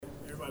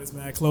it's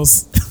mad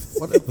close.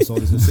 What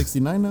episode is it?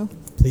 69 now?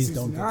 Please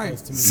don't get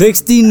close to me.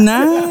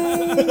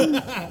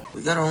 69.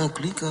 We got our own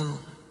Clika.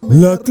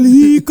 La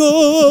Clika.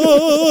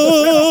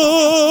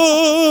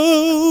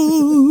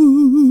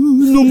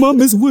 No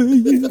mames,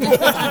 güey.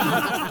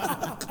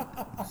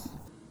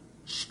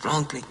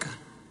 Strong Clika.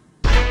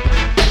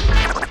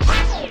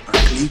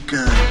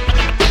 Clika.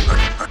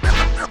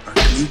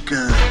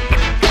 Clika.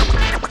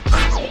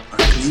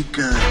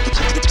 Clika.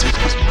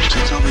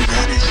 That's all we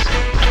got is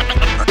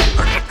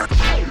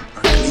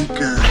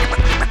Clika.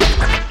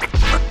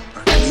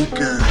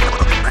 Clika.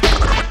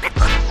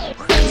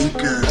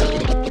 Clika.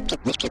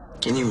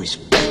 Can you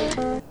respect?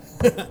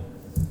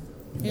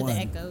 Hear the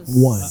echoes.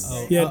 One.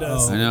 Yeah, it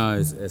does. I know,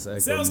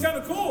 it's Sounds kind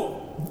of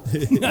cool.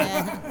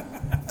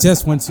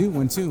 Just 1 2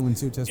 1 2 1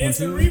 2 test 1 It's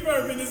the 2.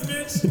 reverb in this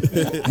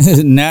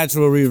bitch.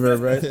 natural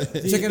reverb, right?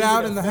 Check it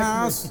out in the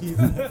house.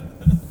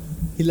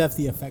 He left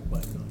the effect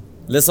button on.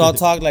 Let's all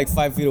talk like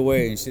 5 feet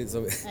away and shit.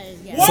 So,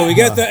 Yeah. so we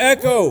get the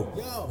echo.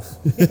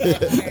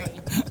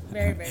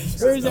 Very,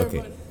 very strong.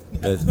 Okay.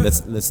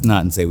 Let's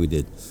not and say we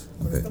did.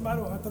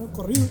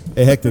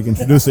 Hey, Hectic,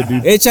 introduce it,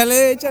 dude.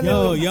 Échale,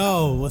 échale.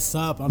 Yo, what's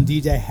up? I'm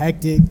DJ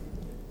Hectic.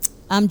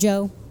 I'm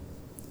Joe.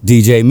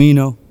 DJ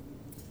Mino.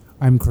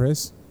 I'm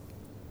Chris.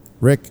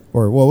 Rick,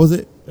 or what was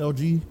it?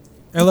 LG?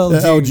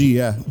 LLG. LG,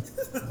 yeah.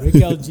 Rick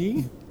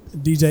LG.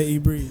 DJ E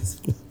Breeze.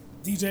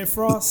 DJ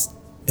Frost.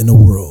 In the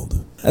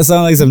world. That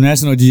sounds like some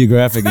National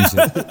Geographic and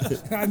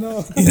shit. I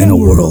know. In a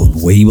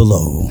world way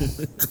below.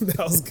 That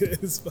was good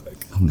as fuck.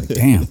 I'm like,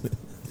 damn.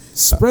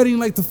 Spreading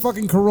like the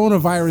fucking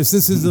coronavirus.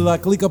 This is the La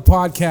Clika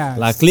podcast.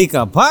 La Clika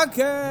Got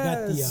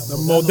Podcast. The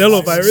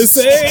Modelo virus,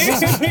 eh?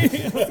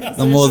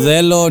 The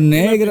Modelo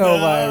Negro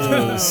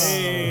virus.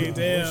 Hey,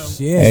 damn.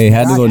 Shit. Hey,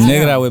 had to go Goddamn.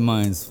 negra with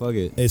mine. Fuck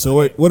it. Hey, so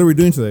what are we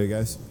doing today,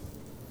 guys?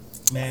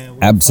 Man,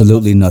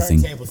 Absolutely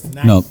nothing.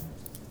 No.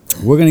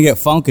 We're going to get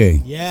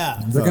funky.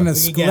 Yeah. They're gonna We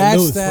scratch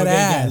that We're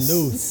ass. gonna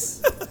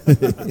loose.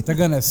 They're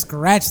gonna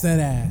scratch that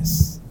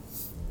ass.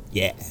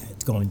 Yeah,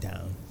 it's going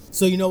down.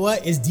 So you know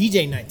what? It's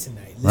DJ night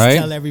tonight. Let's Right.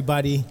 tell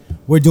everybody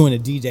we're doing a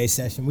DJ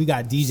session. We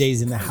got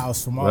DJs in the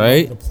house from all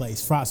Right. over the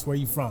place. Frost, where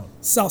you from?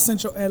 South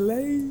Central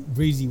LA.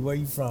 Breezy, where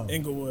you from?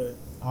 Inglewood.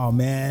 Oh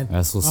man,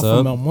 That's what's I'm up.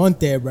 from El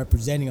Monte,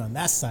 representing on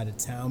that side of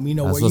town. We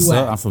know That's where what's you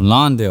up. at. I'm from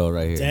Lawndale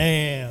right here.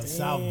 Damn,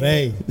 South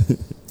Bay,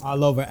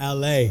 all over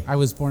LA. I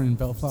was born in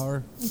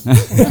Bellflower.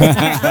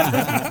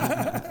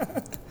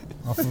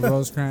 Off of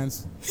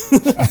Rosecrans.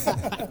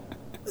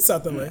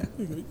 South LA.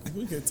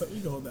 We can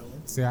hold that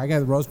one. See, I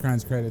got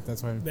Rosecrans credit.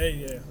 That's why. There,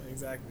 yeah,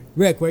 exactly.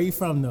 Rick, where you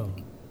from though?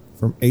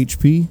 From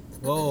HP,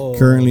 Whoa,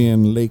 currently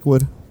in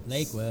Lakewood.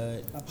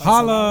 Lakewood.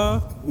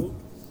 Holla.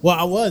 Well,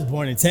 I was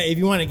born in. If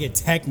you want to get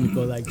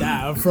technical like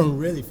that, I'm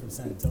really from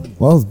San Antonio.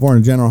 Well, I was born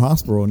in General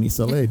Hospital in East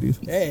LA, dude.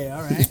 Hey,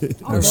 all right.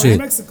 I'm born shit. in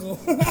Mexico.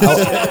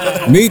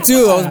 Me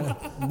too. I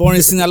was born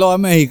in Sinaloa,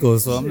 Mexico.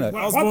 So I'm like,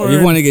 I was born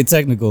you want to get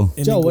technical.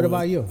 in Joe, what Inglewood.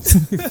 about you?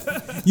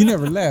 You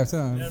never left,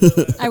 huh?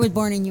 I was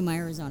born in Yuma,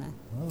 Arizona.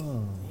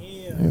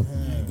 Yeah.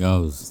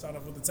 Goes. Start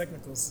off with the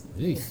technicals.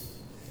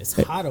 It's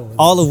hot over there.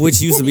 All of which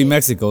used to be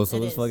Mexico, so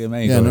It let's is. fucking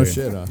Mexico. Yeah, no here.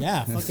 shit.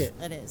 Yeah, fuck it.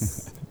 That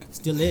is.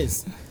 Still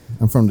is.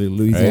 I'm from the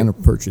Louisiana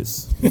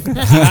Purchase. Back in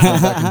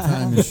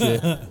time and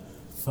shit.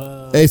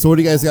 Hey, so what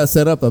do you guys got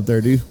set up there,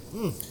 dude?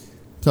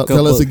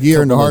 Tell us the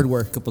gear and the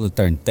hardware. Couple of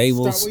Start with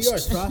turntables.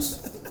 yours,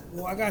 Frost.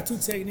 Well, I got two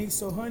Technics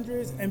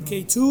 200s,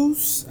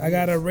 MK2s. I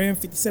got a RAM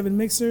 57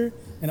 mixer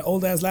and an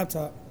old ass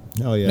laptop.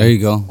 Oh yeah. There you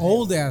go.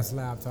 Old ass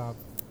laptop.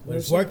 But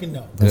it's working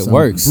though. It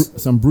works.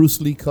 Some Bruce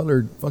Lee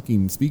colored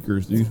fucking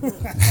speakers, dude.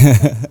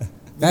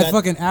 That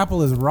fucking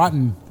Apple is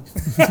rotten.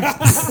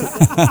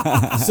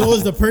 So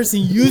is the person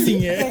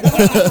using it.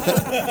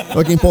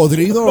 Fucking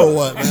Podrido or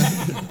what, man?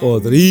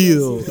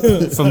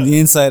 Podrido. From the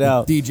inside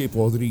out. DJ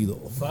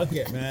Podrido. Fuck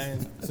it,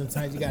 man.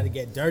 Sometimes you got to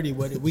get dirty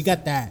with it. We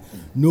got that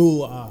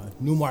new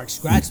Mark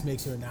scratch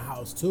mixer in the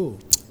house too.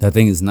 That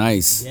thing is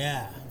nice.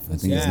 Yeah. That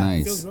thing is Yeah.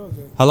 nice. Feels real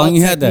good. How long All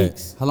you had that?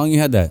 techniques. How long you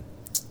had that?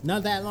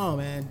 Not that long,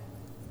 man.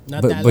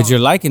 Not that But long. you're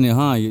liking it,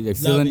 huh? You're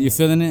feeling Loving you it.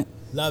 feeling it?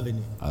 Loving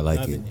it. I like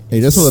Loving it.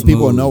 Hey, just so that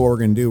people Smooth. know what we're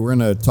gonna do, we're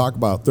gonna talk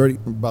about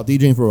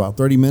DJing for about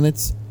 30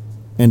 minutes,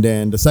 and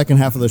then the second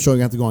half of the show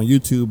you have to go on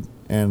YouTube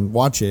and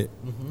watch it.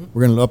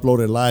 We're gonna upload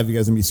it live. You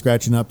guys gonna be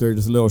scratching up there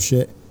just a little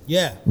shit.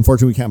 Yeah.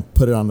 Unfortunately, we can't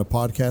put it on the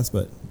podcast,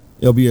 but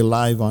it'll be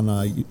live on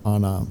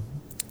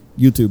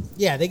YouTube.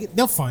 Yeah,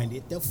 they'll find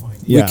it. They'll find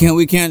it. Yeah.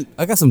 We can't.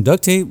 I got some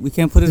duct tape. We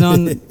can't put it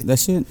on that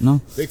shit.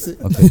 No. Fix it.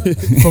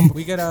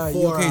 We got a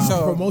For okay.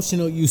 So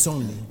promotional use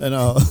only. And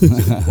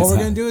what we're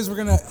gonna do is we're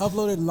gonna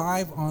upload it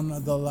live on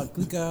the La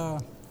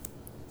Clika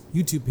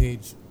YouTube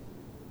page.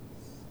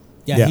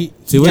 Yeah, Yeah.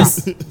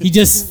 He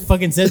just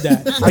fucking said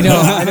that. I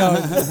know.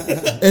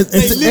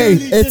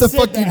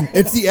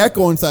 it's the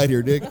echo inside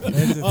here, Dick.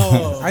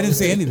 I didn't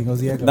say anything. It was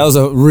the echo. That was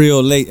a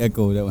real late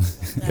echo. That one.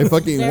 It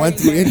fucking went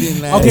through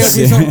Indian land.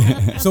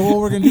 Okay. So what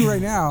we're gonna do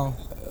right now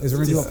is we're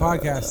gonna do a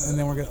podcast and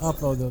then we're gonna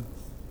upload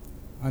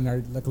on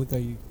our La Clika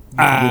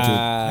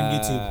On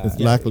YouTube. It's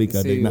La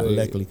Clika, see, dude, not wait.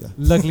 La Clika.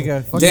 Luckily,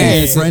 Damn,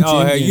 Yeah. French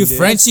oh, hey, Indian, you dude.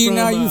 Frenchy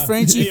now? From, You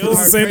Frenchy? It was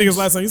the same thing as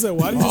last time. You said,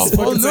 why did you just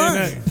fucking say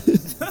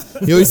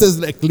that? He always says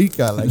La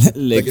Clika, like it's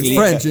Clika.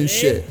 French and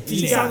shit.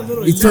 You sound a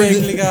little He turns,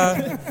 he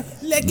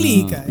La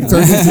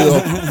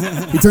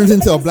Clika. turns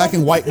into a black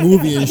and white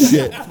movie and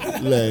shit.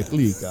 La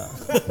Clika.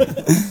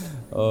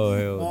 Oh,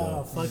 hell no.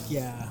 Oh, fuck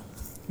yeah.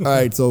 All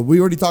right, so we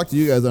already talked to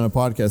you guys on a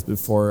podcast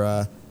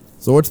before.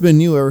 So what's been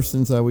new ever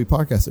since we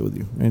podcasted with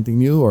you? Anything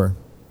new or?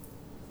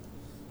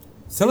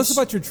 tell us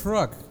about your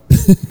truck.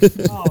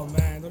 Oh,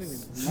 man. Don't even.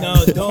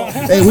 No, don't.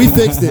 Hey, we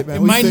fixed it, man.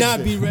 It We might fixed not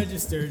it. be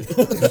registered.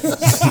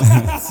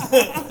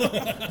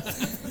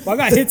 Well, I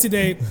got hit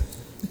today.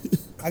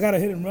 I got a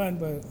hit and run,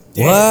 but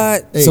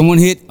What? Hey. Someone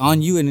hit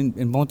on you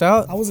and bumped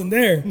out? I wasn't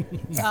there.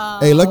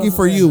 Hey, lucky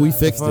for you, we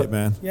fixed it,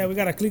 man. Yeah, we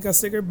got a Clika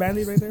sticker,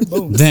 Band-Aid right there.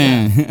 Boom.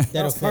 Damn.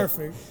 That was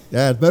perfect.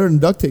 Yeah, it's better than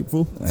duct tape,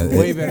 fool.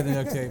 Way better than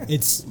duct tape.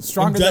 It's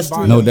Stronger than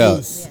industrial Bondo. No doubt.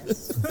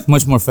 use,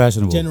 Much more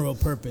fashionable. general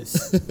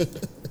purpose.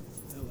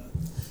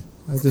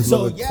 I just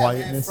So love the yeah, man,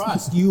 quietness.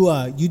 Frost,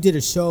 you did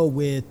a show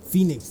with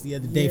Phoenix the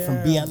other day from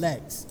Yeah.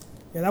 BLX.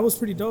 Yeah, that was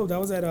pretty dope. That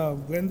was at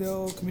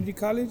Glendale Community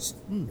College.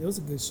 It was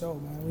a good show,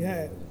 man. We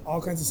had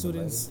all kinds of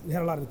students. We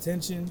had a lot of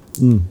attention.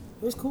 It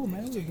was cool,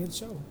 man. It was a good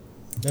show.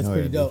 That's Oh,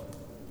 pretty yeah, dope.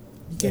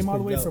 He came all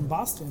the way pretty dope. from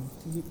Boston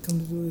to come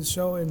to do this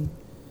show, and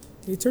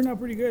it turned out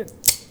pretty good.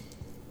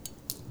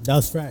 That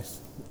was fresh.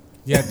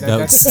 Yeah, That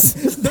that's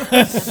was,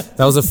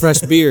 that was a fresh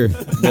beer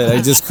that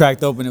I just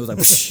cracked open. It was like,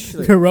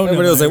 like Corona.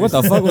 everybody was like, what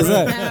the fuck was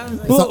that?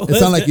 It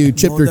sounded like you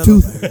chipped your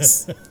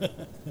tooth.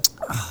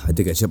 I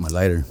think I chipped my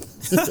lighter.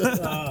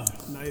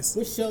 Nice.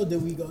 Which show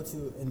did we go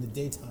to in the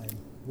daytime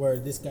where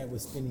this guy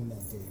was spinning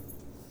that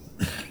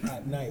day?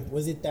 At night.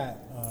 Was it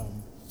that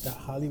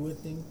Hollywood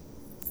thing?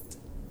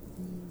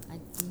 I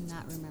do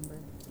not remember.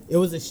 It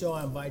was a show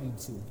I invited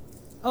you to.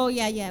 Oh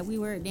yeah. We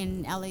were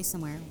in LA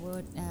somewhere.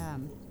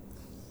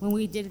 When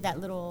we did that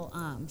little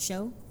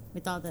show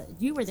with all the.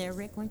 You were there,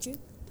 Rick, weren't you?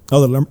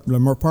 Oh, the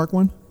Lamar Park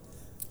one?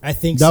 I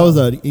think That so. was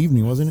an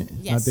evening, wasn't it?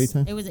 Yes. Not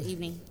daytime? It was an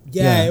evening.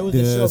 Yeah, Yeah, it was a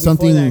the- show before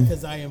something- that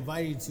because I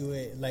invited you to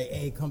it. Like,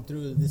 hey, come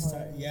through this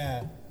time.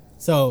 Yeah.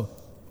 So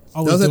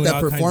I That was at doing that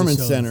all kinds of performance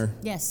shows center.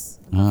 Yes.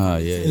 Ah,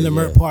 yeah. in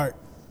Lamert Park.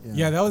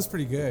 yeah, that was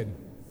pretty good.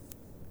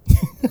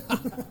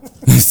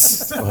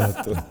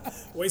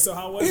 Wait, so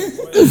how was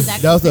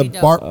it? That was the pretty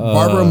dope.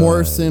 Barbara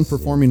Morrison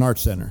Performing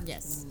Arts Center.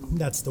 Yes.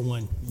 That's the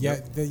one. Yeah,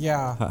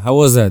 yeah. How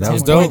was that? That 10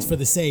 was dope. points for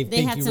the save. They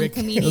Thank had you, some Rick.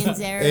 comedians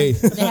there. Hey.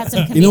 They had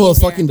some comedians You know what was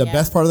there, fucking the yeah.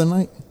 best part of the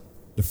night?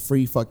 The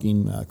free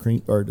fucking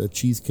cream or the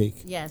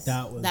cheesecake. Yes.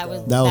 That was that was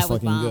dope. That was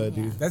fucking bomb, good,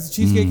 yeah. dude. That's the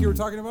cheesecake you were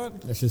talking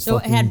about? That's just So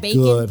it fucking had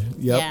bacon. good.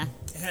 Yep. Yeah.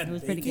 had It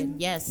was pretty bacon?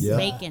 good. Yes. Yeah.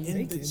 Bacon.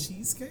 In the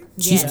cheesecake?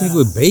 Cheesecake Yes.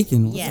 with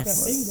bacon. What? That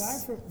Yes. same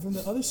guy from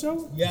the other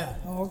show? Yeah.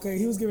 Oh, okay.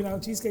 He was giving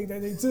out cheesecake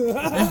that day too. Dude,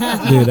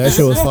 that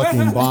shit was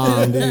fucking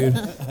bomb, dude.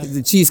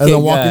 The cheesecake As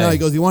I'm walking guy. out, he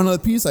goes, "You want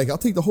another piece?" Like, I'll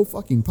take the whole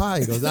fucking pie.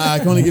 He goes, "I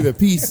can only give you a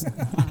piece,"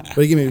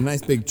 but he gave me a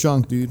nice big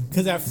chunk, dude.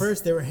 Because at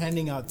first they were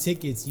handing out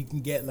tickets. You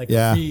can get like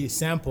Yeah. a free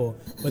sample.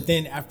 But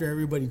then after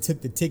everybody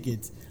took the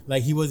tickets,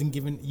 like he wasn't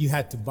giving, you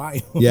had to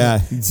buy them. Yeah.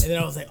 And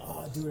then I was like,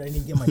 oh, dude, I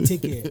didn't get my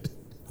ticket.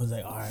 I was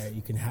like, all right,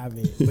 you can have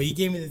it. But he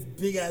gave me this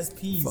big ass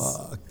piece.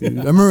 Fuck, dude.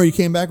 I remember you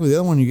came back with the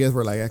other one. You guys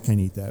were like, "I can't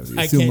eat that. It's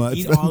I too can't much."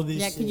 eat all this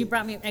Yeah, shit. because you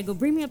brought me. I go,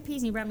 bring me a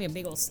piece, and he brought me a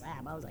big old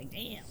slab. I was like,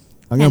 damn.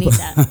 I'm gonna Can't put,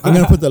 eat that. I'm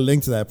gonna put the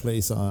link to that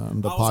place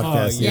on the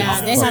podcast. yeah.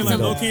 Yeah, they have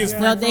some. low-key is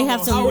Well, they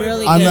have some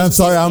really. I'm good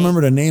sorry, I don't cheesecake.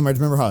 remember the name. I just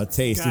remember how it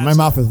tasted. My Gotcha.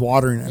 mouth is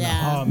watering. Right now.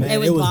 Yeah, Oh man, it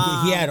was, good.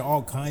 bomb. He had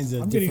all kinds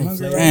of I'm getting different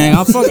hungry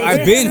flavors. right Dang,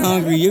 I've been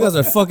hungry. You guys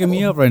are fucking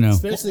me up right now.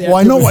 Especially Well,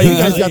 I know after why you we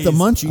guys got the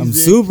Blaze. munchies. I'm dude.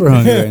 super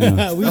hungry right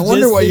now. We I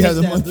wonder just why you had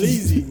finished the that munchies.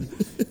 Blazy.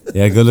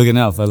 Yeah, good looking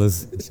out,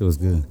 fellas. Shit was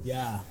good.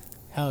 Yeah,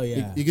 hell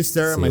yeah. You can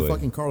stare at See my what-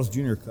 fucking Carl's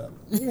Jr. cup.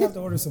 We're gonna have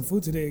to order some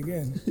food today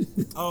again.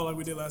 Oh, like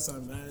we did last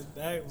time.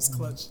 That was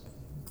clutch.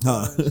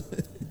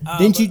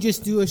 Didn't you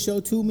just do a show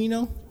too,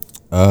 Mino?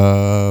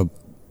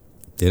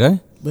 Did I?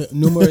 But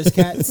numerous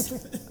cats.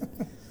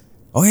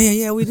 Oh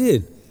yeah, we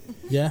did.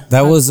 Yeah.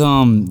 That was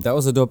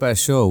a dope ass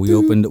show. We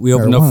opened up for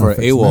Marijuana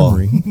affects AWOL.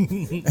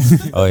 memory.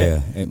 Oh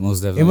yeah, it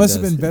most definitely. It must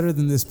have does. been better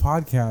than this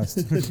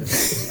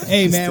podcast.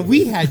 Hey man,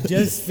 we had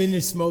just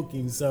finished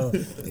smoking, so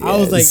I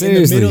was like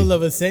seriously. in the middle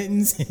of a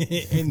sentence,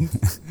 and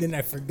then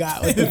I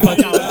forgot what the fuck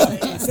I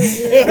was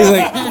saying. It was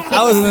like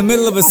I was in the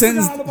middle of a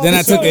sentence, then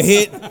I took a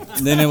hit,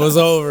 then it was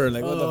over.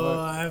 Like what the Oh,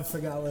 fuck? I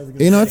forgot what I was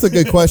gonna You know, say. that's a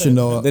good question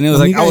though. Then it was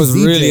When like you I was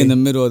guys really DJ in the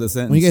middle of the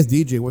sentence. When you guys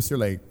DJ, what's your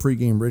like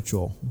pregame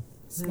ritual?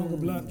 Smoke a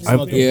blunt. I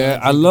Smoking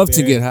love blunt, to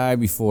drinking get high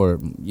before,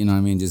 you know what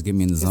I mean, just get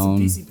me in the Some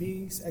zone.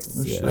 PCPs,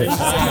 ecstasy.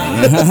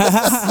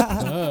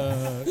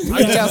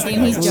 He's joking.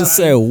 He's Just joking.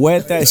 say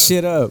wet that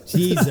shit up.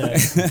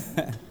 Jesus.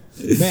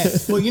 Man,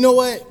 well, you know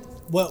what?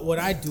 What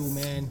I do,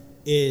 man,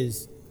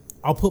 is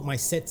I'll put my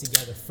set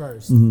together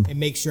 1st and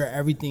make sure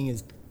everything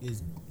is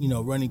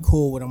running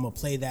cool. What I'm gonna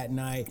play that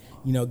night,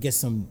 get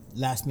some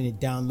last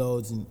minute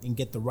downloads and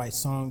get the right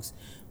songs.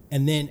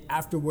 And then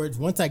afterwards,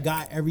 once I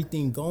got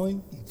everything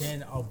going,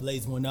 then I'll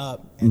blaze one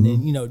up and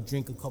then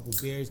drink a couple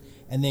beers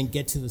and then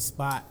get to the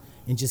spot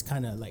and just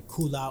kind of like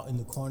cool out in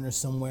the corner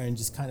somewhere and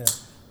just kind of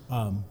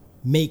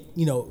make,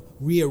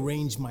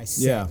 rearrange my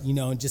set,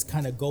 Yeah. and just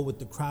kind of go with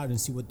the crowd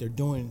and see what they're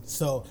doing.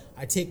 So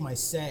I take my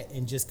set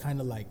and just kind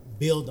of like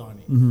build on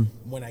it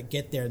when I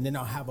get there, and then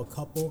I'll have a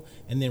couple,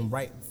 and then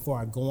right before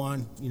I go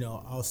on,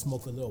 I'll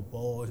smoke a little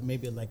bowl,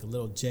 maybe like a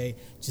little J,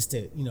 just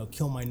to,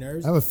 kill my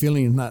nerves. I have a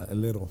feeling it's not a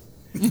little.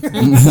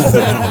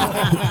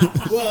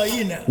 Well,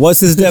 What's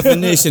his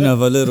definition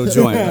of a little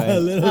joint? Right?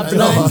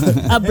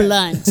 A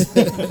blunt.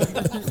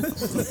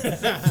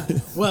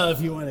 Well,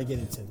 if you want to get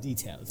into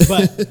details,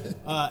 but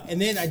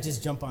and then I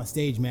just jump on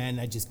stage, man.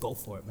 And I just go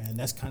for it, man.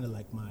 That's kind of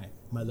like my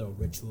little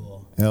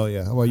ritual. Hell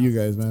yeah. How about you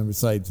guys, man?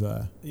 Besides,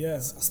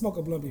 Yes, I smoke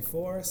a blunt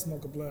before, I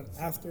smoke a blunt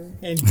after.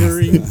 And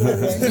during,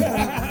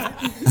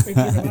 I drink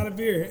a lot of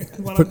beer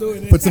while I'm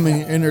doing it. put some in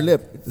your inner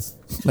lip,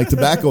 just like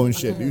tobacco and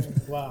shit,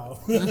 dude. wow.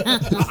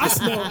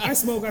 I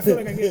smoke. I feel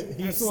like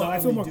I saw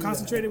feel me more do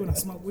concentrated when I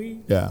smoke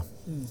weed. Yeah,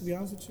 To be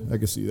honest with you. I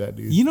can see that,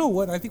 dude. You know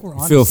what? I think we're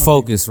on. Feel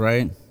focused,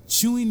 right?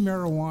 Chewing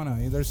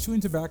marijuana. There's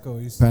chewing tobacco.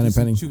 Penny.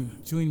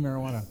 Chewing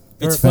marijuana.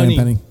 It's Penny, funny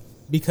penny.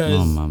 because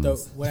Oh, mama.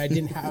 when I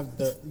didn't have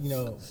the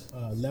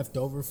left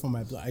over from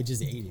my blood, I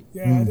just ate it.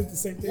 Yeah, I did the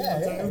same thing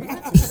one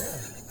time.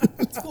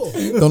 It's cool.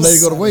 Don't let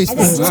it go to waste. I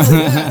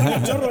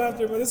got Joro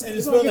after, but it's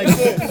Smell like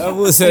good. I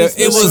will say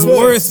it was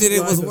worth it.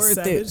 It was worth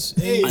it.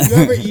 Savage. Hey, you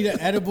ever eat an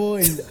edible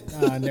and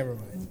never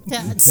mind.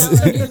 Tell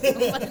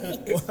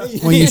her.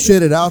 When you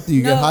shit it out, do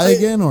you get No, high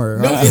again, or?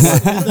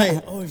 It's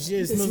like, oh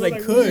shit, it smells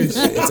like Kush.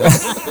 See,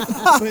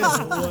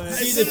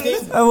 the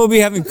thing, I will be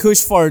having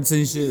kush farts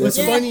and shit. what's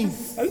funny?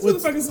 This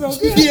motherfucker smells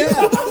good. Yeah.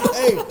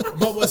 Hey,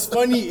 but what's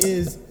funny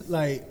is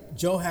like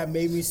Joe had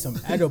made me some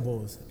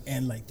edibles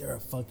and like they're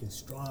fucking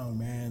strong,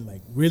 man,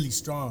 like really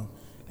strong.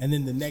 And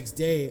then the next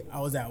day I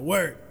was at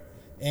work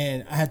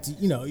and I had to,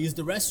 use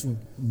the restroom,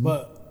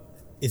 but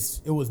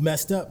it was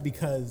messed up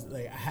because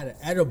like I had an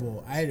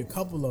edible. I had a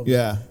couple of them.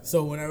 Yeah.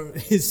 So when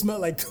it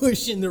smelled like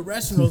Kush in the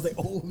restroom, I was like,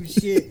 oh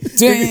shit.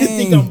 They're gonna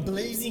think Dang. I'm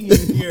blazing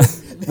in here.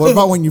 What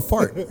about when you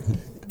fart?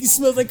 It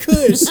smells like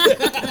Kush.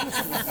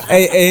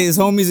 Hey, his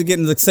homies are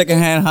getting the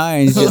secondhand high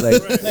and shit. Like,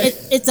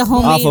 It's a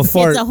homemade. Off a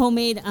fart. It's a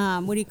homemade.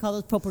 What do you call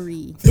those?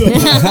 Potpourri.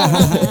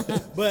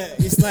 But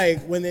it's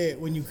like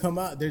when you come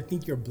out, they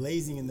think you're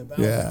blazing in the back.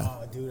 Yeah.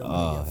 Oh, dude,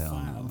 Oh, I'm hell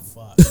fine. no. I'm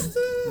fucked.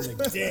 I'm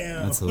like,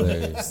 damn. that's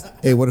hilarious.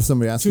 Hey, what if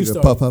somebody asks you True to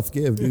story. puff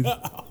give, dude?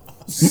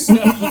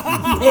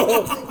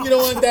 You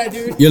don't want that,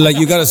 dude. You're like,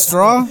 you got a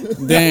straw?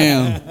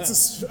 Damn.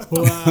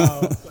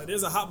 Wow. Like,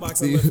 there's a hot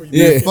box over there for you.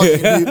 Yeah.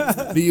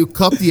 Fucking, do you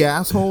cup the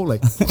asshole?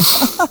 Like,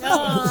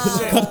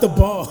 Cut the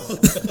ball.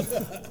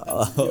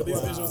 Yo, these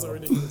visuals are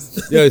ridiculous.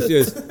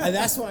 Yes. And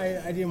that's why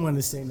I didn't want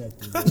to say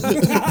nothing.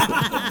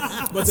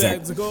 But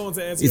to go on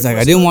to answer He's your like, I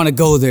question, didn't want to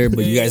go there,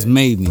 but you Yeah, guys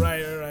made me.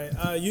 Right.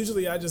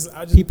 Usually, I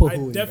People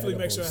who eat definitely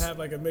make sure I edibles. have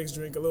like a mixed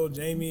drink, a little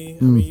Jamie.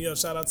 I mean,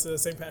 shout out to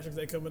St. Patrick's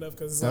Day coming up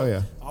because it's Oh,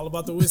 yeah. all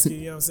about the whiskey.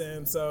 You know what I'm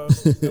saying? So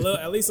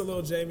at least a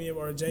little Jamie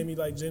or a Jamie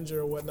like ginger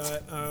or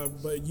whatnot.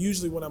 But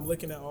usually, when I'm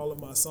looking at all of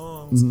my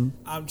songs,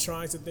 I'm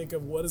trying to think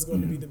of what is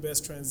going to be the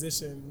best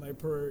transition like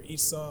per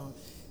each song.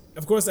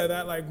 Of course,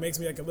 that like makes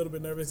me like a little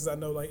bit nervous because I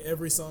know like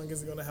every song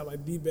isn't going to have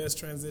like the best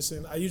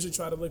transition. I usually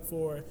try to look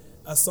for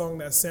a song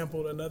that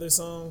sampled another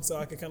song so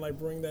I can kind of like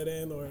bring that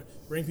in or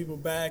bring people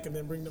back and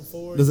then bring them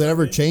forward. does it You know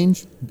ever what I mean?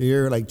 change? Do you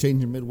ever like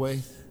changing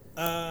midway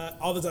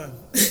All the time.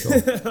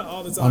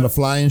 All the time. on the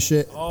fly and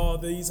shit? All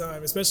the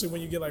time, especially when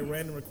you get like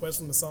random requests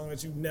from a song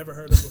that you've never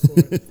heard of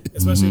before.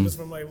 Especially if it's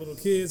from like little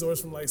kids or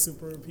it's from like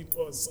super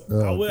people.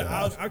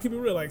 I'll keep it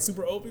real, like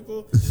super old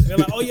people. And they're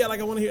like, oh yeah,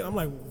 like I want to hear it. I'm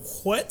like,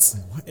 what?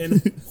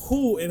 And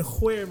who and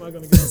where am I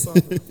going to get the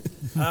song from?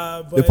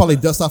 They probably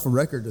dust off a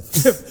record.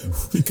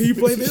 Can you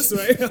play this,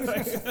 right?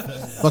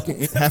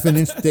 Fucking half an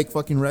inch thick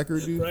fucking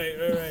record, dude.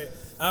 Right.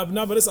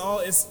 No, but it's all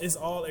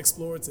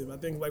explorative. I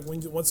think like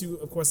once you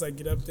of course like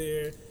get up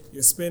there,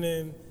 you're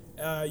spinning.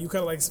 You kind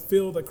of like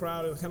feel the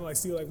crowd and kind of like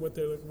see like what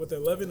they're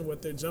loving and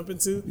what they're jumping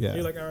to. Yeah.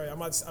 You're like, all right,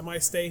 I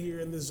might stay here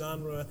in this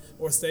genre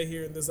or stay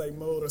here in this like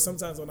mode. Or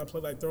sometimes when I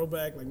play like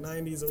throwback, like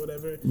 90s or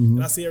whatever,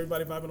 and I see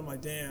everybody vibing, I'm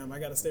like, damn, I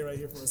gotta stay right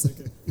here for a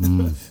second.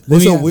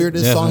 What's the me-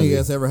 weirdest song you Definitely.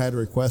 guys ever had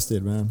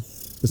requested, man?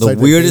 The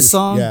Besides weirdest Baby-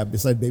 song? Yeah,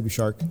 besides Baby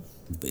Shark.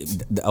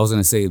 I was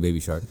gonna say Baby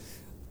Shark.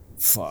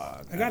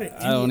 Fuck. I got it.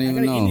 I don't even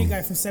an know. Indian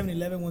guy from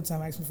 7-Eleven one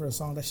time asked me for a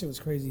song. That shit was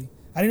crazy.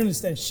 I didn't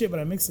understand shit,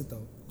 but I mixed it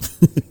though.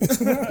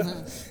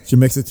 Should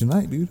mix it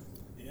tonight, dude.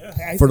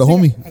 Yeah, For the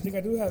think homie. I think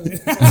I do have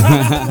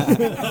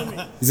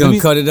it. He's gonna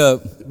cut it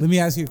up. Let me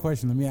ask you a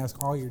question. Let me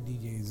ask all your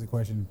DJs a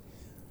question.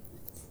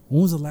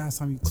 When was the last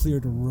time you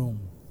cleared a room?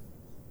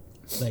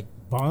 Like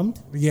bombed?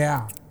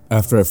 Yeah.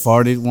 After I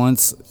farted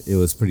once, it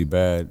was pretty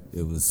bad.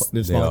 It was. Did it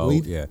they smell like all-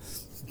 weed? Yeah.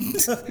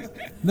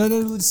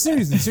 No,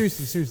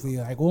 seriously.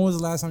 Like, when was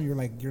the last time you're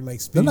like They're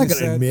spinning not the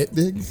gonna set? admit,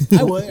 dig.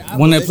 I would.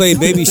 When I played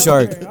Baby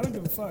Shark, I don't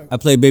give a fuck. I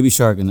played Baby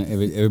Shark and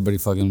everybody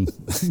fucking.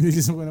 They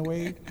just went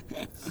away.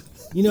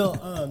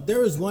 There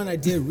was one I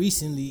did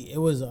recently. It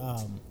was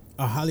a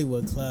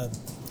Hollywood club,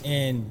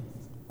 and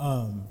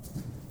I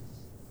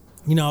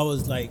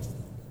was like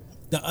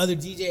the other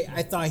DJ,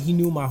 I thought he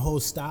knew my whole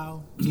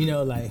style, you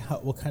know, like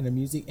what kind of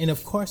music. And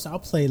of course, I'll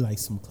play like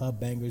some club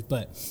bangers,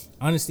 but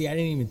honestly, I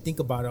didn't even think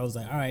about it. I was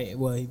like, all right,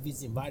 well, if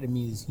he's invited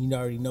me, he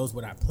already knows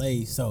what I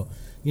play. So,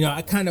 you know,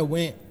 I kind of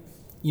went,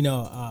 you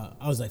know,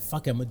 I was like,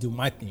 fuck it, I'm gonna do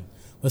my thing.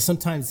 But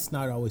sometimes it's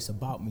not always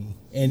about me.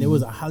 And it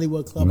was a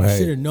Hollywood club. Right. I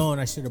should have known.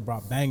 I should have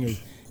brought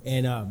bangers.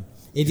 And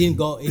it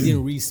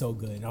didn't read so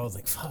good. And I was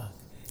like, fuck.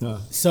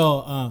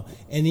 So,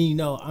 and then, you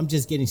know, I'm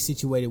just getting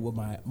situated with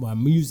my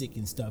music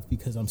and stuff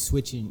because I'm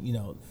switching, you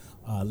know,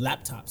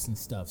 laptops and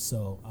stuff.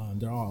 So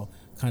they're all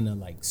kind of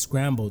like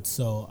scrambled.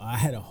 So I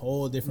had a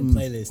whole different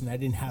playlist and I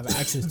didn't have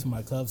access to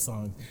my club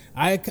songs.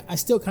 I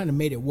still kind of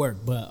made it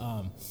work. But,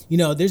 you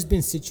know, there's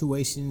been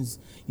situations,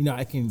 you know,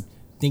 I can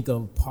think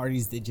of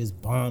parties that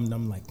just bombed.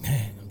 I'm like,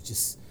 man, I'm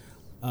just,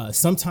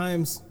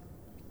 sometimes,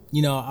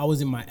 you know, I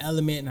was in my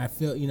element and I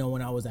feel, you know,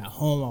 when I was at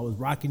home, I was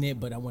rocking it.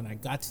 But when I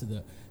got to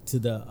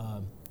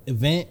the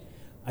event,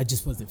 I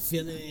just wasn't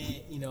feeling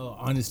it, you know,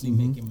 honestly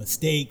making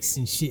mistakes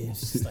and shit.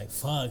 It's just like,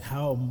 fuck,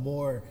 how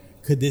more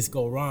could this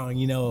go wrong,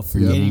 you know,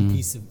 forgetting a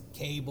piece of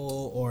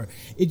cable, or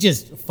it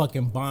just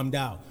fucking bombed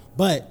out.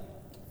 But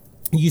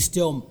you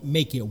still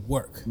make it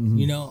work,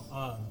 you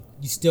know,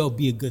 you still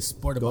be a good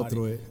sport about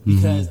it.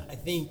 Because I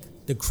think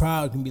the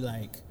crowd can be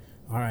like,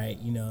 all right,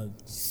 you know,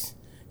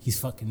 he's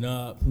fucking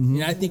up.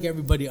 And I think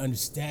everybody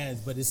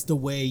understands, but it's the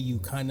way you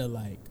kind of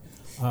like,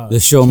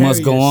 the show carry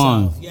must go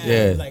yourself. on.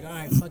 Yeah. Like, all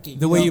right, fuck it.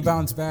 The way know? you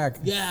bounce back.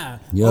 Yeah.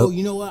 Yep. Oh,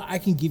 you know what? I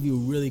can give you a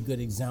really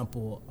good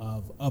example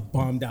of a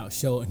bombed out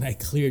show, and I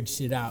cleared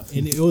shit out.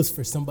 And it was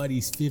for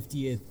somebody's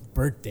 50th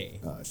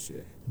birthday. Oh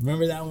shit.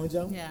 Remember that one,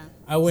 Joe? Yeah.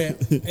 I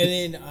went, and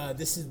then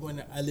this is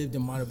when I lived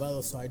in Montebello,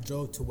 so I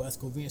drove to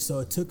West Covina. So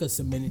it took us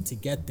a minute to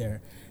get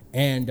there.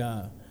 And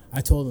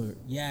I told her,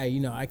 yeah, you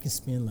know, I can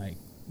spin like,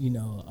 you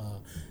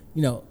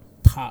know,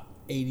 pop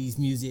 80s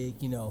music,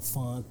 you know,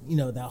 funk, you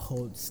know, that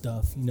whole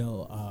stuff, you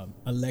know,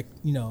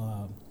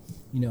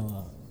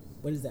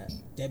 what is that?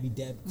 Debbie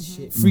Deb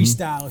shit,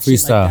 freestyle,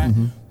 shit like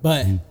that.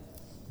 But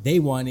they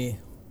wanted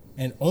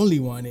and only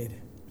wanted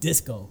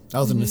disco. I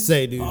was gonna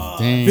say, dude,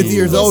 Dang. 50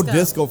 years old, Disco.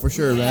 disco for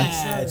sure, man.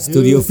 Yeah,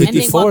 Studio dude. 50. And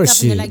they 54 walked up and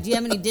shit. they're like, do you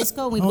have any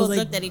disco? And we I was both like-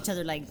 looked at each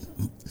other like,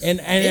 And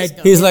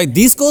Disco. He's like,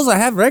 discos? I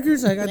have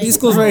records. I got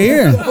discos right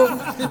here. and,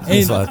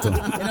 Vato. and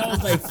I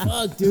was like,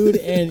 fuck, dude.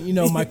 And you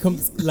know, my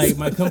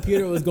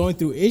computer was going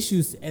through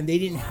issues, and they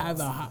didn't have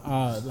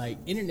a like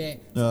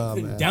internet. So I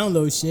couldn't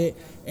download shit.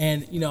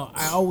 And you know,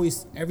 I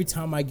always, every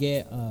time I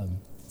get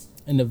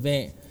an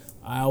event,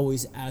 I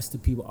always ask the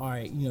people, all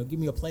right, you know, give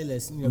me a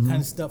playlist, you know, kind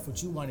of stuff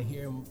what you want to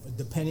hear. And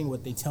depending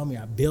what they tell me,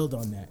 I build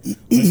on that.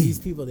 But these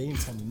people, they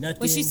didn't tell me nothing.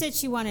 well, she said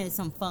she wanted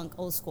some funk,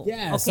 old school.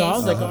 Yeah, Okay, so I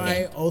was like, all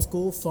right, old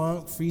school,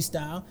 funk,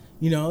 freestyle,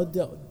 you know.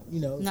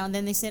 No, and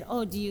then they said,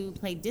 "Oh, do you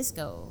play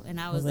disco?" And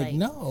I was like, like,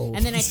 no.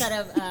 And then I thought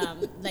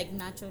of like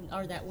Nacho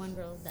or that one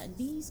girl, that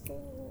disco,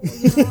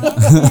 you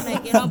know,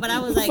 like, you know. But I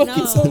was like, no,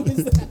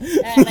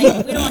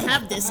 like we don't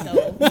have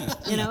disco,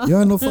 you know. You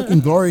have no fucking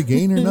Glory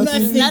Gaynor or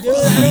nothing. Nothing, dude. I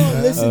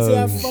don't listen to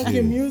that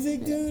fucking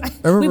music, dude. I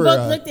We remember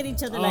both looked at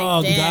each other like,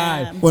 Oh,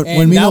 damn. God. when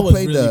And Mino that was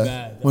played really the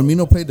bad. when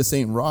Mino played the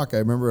Saint Rock. I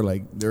remember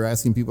like they're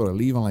asking people to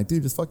leave. I'm like,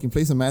 dude, just fucking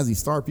play some Mazzy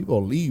Star. People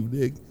will leave,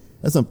 dig.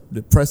 That's some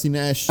depressing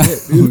ass shit,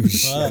 dude.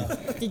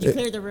 Did you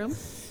clear the room?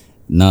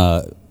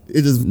 Nah,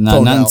 It just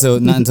not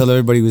toned out. until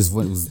everybody was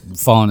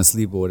falling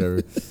asleep or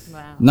whatever.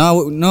 Wow.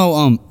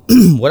 No.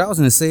 What I was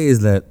gonna say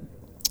is that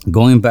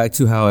going back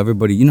to how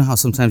everybody, you know how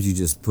sometimes you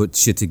just put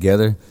shit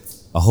together,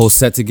 a whole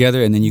set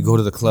together, and then you go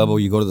to the club or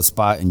you go to the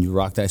spot and you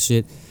rock that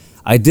shit.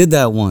 I did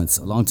that once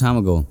a long time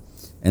ago,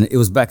 and it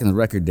was back in the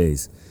record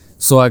days.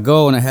 So I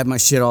go and I had my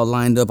shit all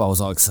lined up. I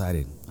was all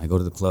excited. I go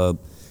to the club.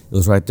 It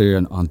was right there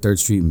on 3rd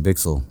Street in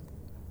Bixel,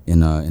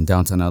 in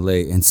downtown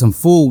LA. And some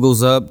fool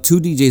goes up, 2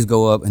 DJs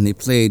go up, and they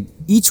played.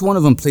 Each one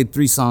of them played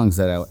 3 songs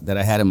that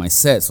I had in my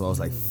set. So I was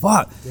like,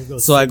 fuck.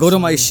 So I go to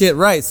my shit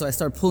right. So I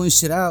start pulling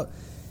shit out,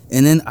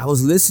 and then I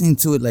was listening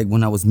to it like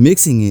when I was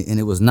mixing it, and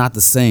it was not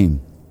the same.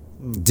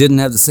 Didn't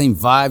have the same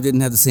vibe.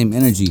 Didn't have the same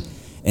energy.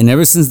 And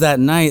ever since that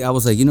night, I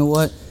was like, you know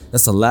what?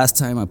 That's the last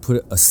time I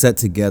put a set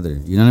together.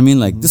 You know what I mean?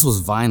 Like, this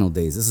was vinyl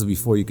days. This is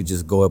before you could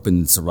just go up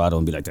in Serato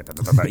and be like,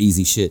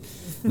 easy shit.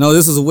 No,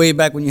 this was way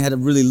back when you had to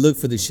really look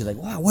for this shit. Like,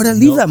 wow, where'd I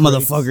leave that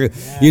motherfucker?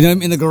 Yeah. You know what I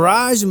mean? In the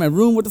garage, in my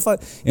room, what the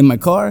fuck? In my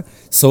car.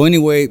 So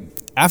anyway,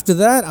 after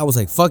that, I was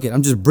like, fuck it.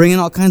 I'm just bringing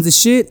all kinds of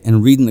shit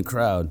and reading the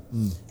crowd.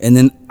 And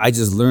then I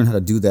just learned how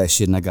to do that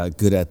shit, and I got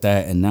good at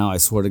that. And now I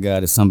swear to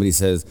God, if somebody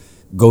says,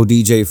 go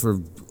DJ for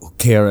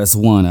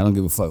KRS-One, I don't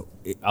give a fuck.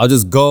 I'll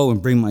just go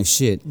and bring my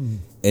shit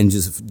and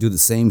just do the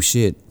same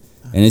shit.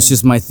 And it's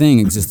just my thing.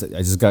 It's just I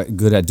just got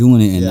good at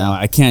doing it, and now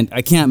I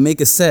can't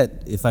make a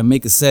set. If I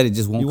make a set, it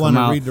just won't come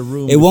out. Read the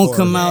room it won't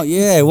before. come out.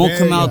 Yeah, it won't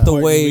come out the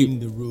way. Reading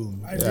the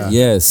room. I agree.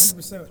 Yes,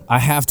 100%. I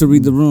have to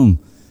read the room.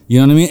 You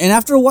know what I mean? And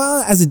after a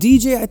while, as a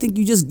DJ, I think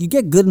you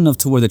get good enough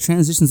to where the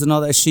transitions and all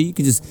that shit, you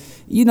could just,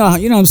 you know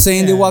what I'm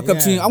saying? They walk up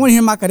to you, I want to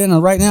hear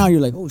Macarena right now. You're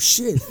like, oh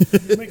shit.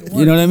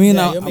 You know what I mean?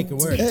 Yeah, you'll make it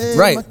work. Hey,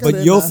 Right, Macarena.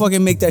 but you'll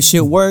fucking make that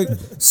shit work,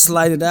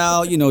 slide it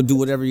out, do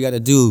whatever you got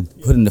to do,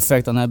 put an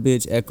effect on that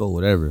bitch, echo,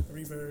 whatever.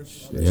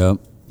 Reverb. Yep.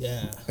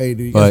 Yeah. Hey,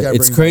 dude, you guys But gotta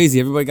it's bring crazy.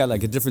 Everybody got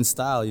like a different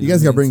style. You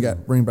guys gotta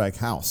bring back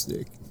house,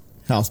 dude.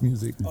 House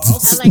music. I like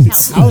house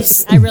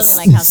music. I really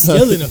like house music.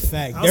 Killing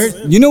effect. There's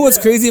You know what's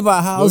crazy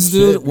about house, No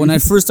dude? shit, When I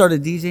first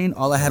started DJing,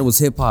 all I had was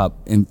hip hop,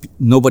 and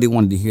nobody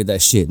wanted to hear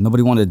that shit.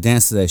 Nobody wanted to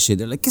dance to that shit.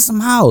 They're like, get some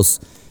house.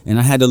 And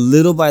I had to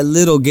little by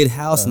little get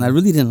house, and I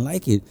really didn't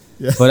like it.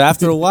 Yeah. But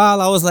after a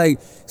while, I was like,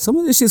 some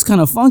of this shit's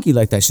kind of funky,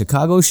 like that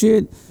Chicago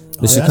shit.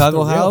 The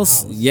Chicago the real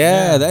house. house.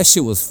 Yeah, that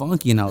shit was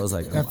funky, and I was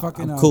like, That oh,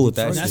 fucking, I'm cool with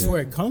that Detroit that's shit.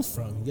 where it comes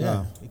from.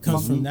 Yeah. It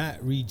comes from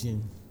that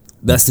region.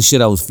 That's the shit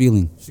I was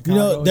feeling.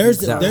 There's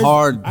That there's-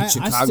 hard I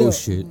Chicago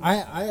still- shit.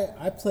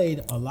 I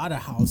played a lot of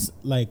house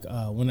like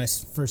when I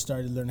first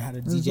started learning how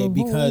to DJ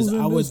because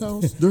I was.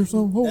 There's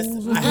some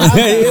holes. I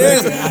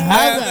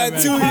have that,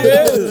 man.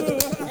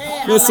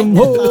 Yeah, I There's like some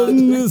that holes song.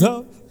 in this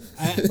house.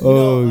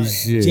 Oh,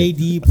 shit.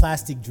 JD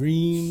Plastic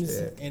Dreams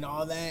and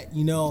all that,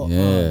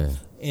 Yeah.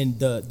 and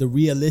the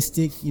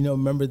realistic,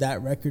 remember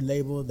that record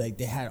label? Like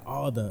they had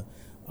all the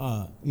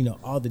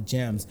all the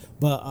jams.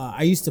 But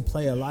I used to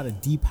play a lot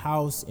of deep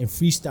house and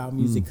freestyle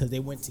music because they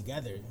went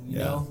together. You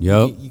know,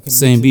 Yup. You can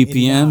Same mix it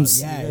in and out.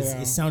 BPMs.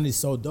 Yeah, it sounded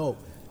so dope.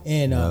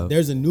 And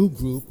there's a new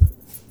group.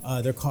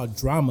 They're called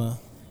Drama,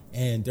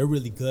 and they're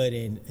really good.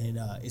 And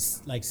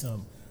it's like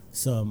some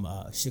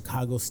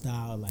Chicago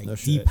style, like No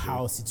shit, deep dude.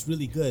 house. It's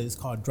really good. It's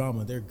called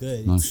Drama. They're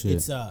good. No It's, shit.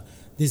 it's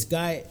this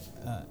guy.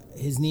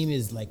 His name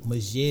is like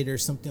Majid or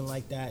something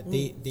like that.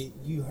 They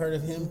you heard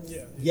of him?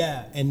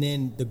 Yeah. And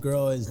then the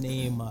girl is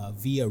named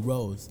Via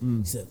Rose.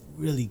 She's a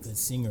really good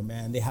singer,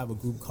 man. They have a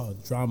group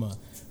called Drama.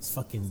 It's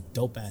fucking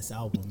dope ass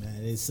album,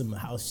 man. It's some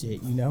house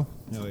shit, Oh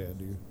yeah,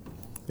 dude.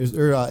 Is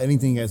there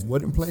anything you guys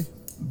wouldn't play?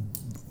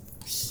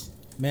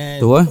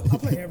 Man. The what? I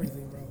play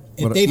everything, bro.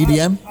 If What, they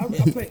EDM?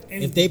 I play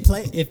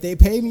anything. if they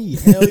pay me,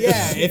 hell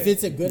yeah. If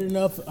it's a good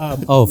enough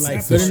Oh,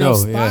 like for good enough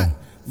sure, spot,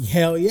 yeah.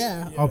 hell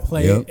yeah, I'll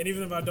play Yep. it. And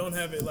even if I don't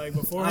have it like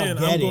beforehand,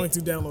 I'll I'm get going it. to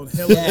download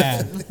hella.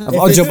 Yeah.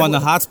 I'll jump on the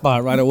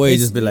hotspot right away.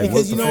 Just be like,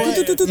 what because the you know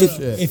fuck?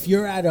 what? If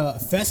you're at a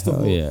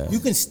festival, Oh, yeah. you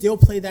can still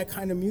play that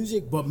kind of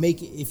music, but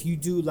make it if you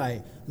do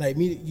like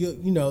me,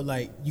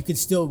 you can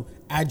still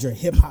add your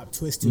hip hop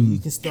twist to it. You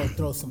can still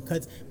throw some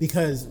cuts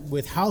because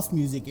with house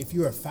music, if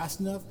you are fast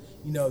enough,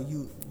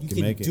 you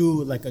can make it.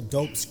 do like a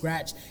dope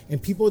scratch, and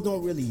people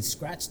don't really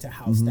scratch to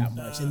house that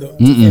much, and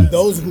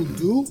those who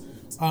do.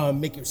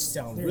 Make it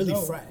sound really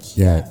fresh.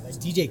 Yeah. Like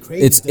DJ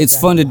Crazy. It's does that.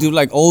 fun to do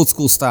like old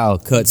school style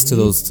cuts to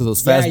those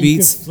fast you can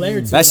beats.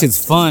 flare to That it,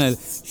 shit's fun. I want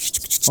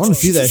to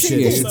see that shit.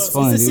 Yeah, dude. it's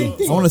fun, It's the dude. same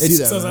thing. I want to see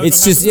It's- that. Man.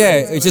 It's just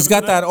it just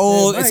got that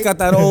old. It's got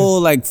that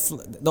old like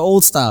the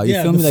old style. You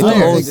Yeah, feel the me? Like flair. the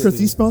Hey, old.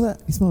 Chris, you smell that?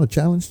 You smell a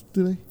challenge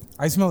today?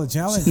 I smell a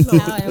challenge. No, it'll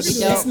be dope.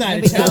 It's not a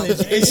It'll be dope. challenge.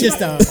 It's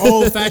just an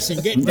old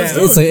fashioned get down.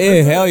 It's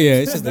a hell yeah.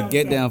 It's just a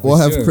get down for We'll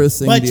have sure. Chris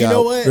sing But the you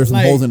know what? There's some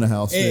Like, holes in the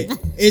house.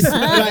 It's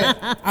like,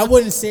 I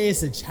wouldn't say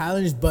it's a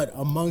challenge, but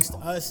amongst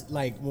us,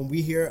 like when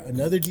we hear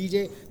another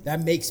DJ,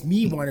 that makes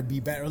me want to be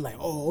better. Like,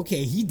 oh,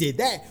 okay, he did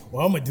that.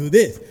 Well, I'm gonna do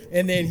this,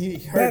 and then he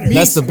heard me.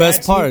 That's the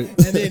best scratching,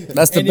 part. and then-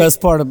 That's the and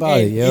best part about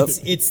and it, yep.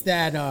 It's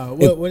that It what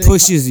do they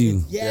pushes call it?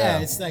 you. Yeah,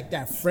 it's like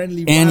that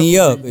friendly. Ante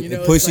up. rivalry, It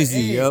it's pushes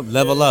like, you. hey, Yep.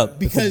 Level up.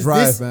 because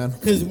drive, this, man.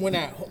 Because when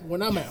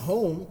I'm at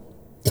home,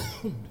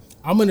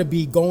 I'm gonna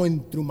be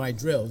going through my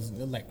drills.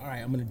 Like, all right,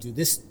 I'm gonna do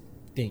this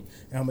thing,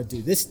 and I'm gonna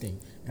do this thing,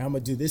 and I'm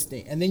gonna do this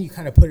thing, and then you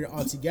kind of put it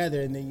all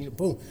together, and then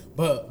boom.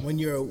 But when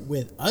you're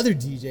with other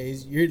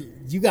DJs,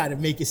 you got to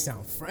make it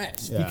sound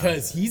fresh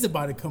because he's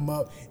about to come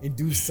up and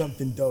do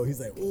something dope.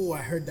 He's like, oh, I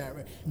heard that,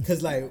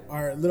 because like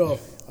our little.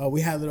 We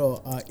had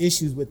little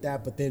issues with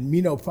that, but then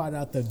Mino brought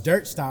out the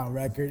dirt style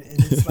record, and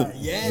it's like,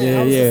 Yeah,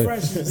 that was yeah.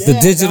 fresh. The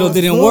digital that was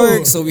didn't cool.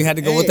 work, so we had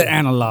to go with the Hey,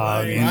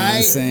 analog. You know what I'm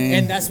right? saying?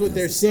 And that's what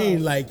they're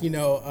saying. Like,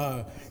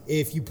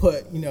 if you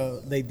put,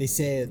 like they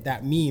say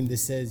that meme that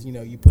says,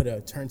 you put a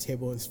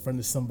turntable in front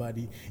of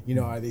somebody,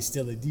 are they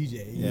still a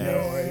DJ?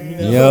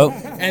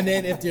 Yep. And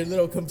then if their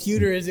little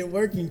computer isn't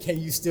working,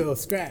 can you still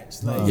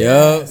scratch? Like,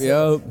 Yep,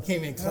 so yep.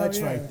 Came in clutch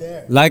right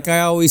there. Like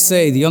I always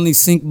say, the only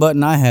sync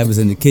button I have is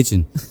in the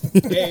kitchen.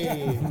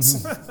 Hey,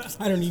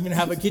 I don't even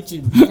have a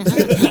kitchen.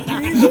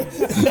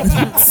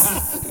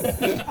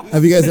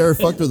 Have you guys ever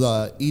fucked with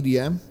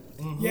EDM?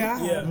 Yeah.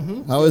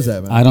 How is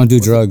that, man? I don't do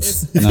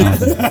drugs. No.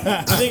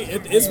 I think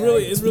it's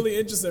really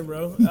interesting,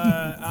 bro.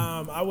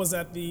 I was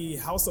at the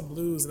House of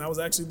Blues, and I was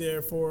actually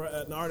there for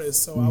an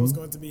artist, so I was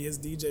going to be his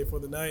DJ for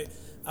the night.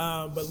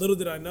 But little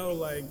did I know,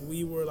 like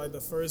we were like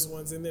the first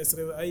ones in there. So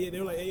they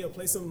were like, hey, yo,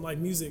 play some like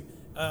music,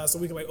 so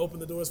we can like open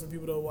the doors for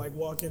people to like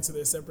walk into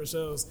their separate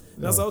shows.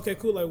 And I was like, okay,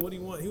 cool. Like, what do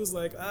you want? He was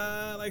like,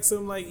 like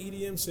some like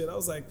EDM shit. I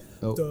was like,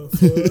 the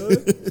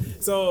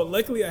fuck. So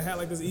luckily, I had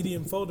like this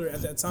EDM folder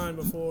at that time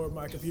before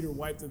my computer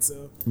wiped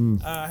itself.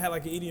 I had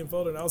like an EDM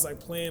folder, and I was like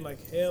playing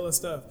like hella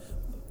stuff.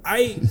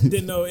 I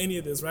didn't know any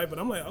of this, right? But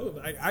I'm like, oh,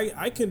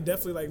 I can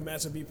definitely like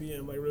match a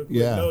BPM like real quick.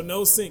 Yeah.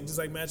 No sync, just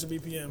like match a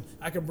BPM.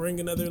 I can bring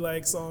another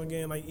like song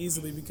in like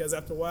easily because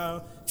after a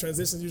while,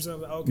 transitions usually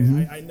I'm like,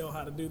 okay, I know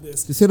how to do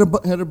this. Just hit a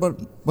bunch of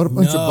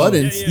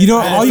buttons. Yeah. You know,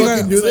 I all you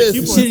fucking gotta do this.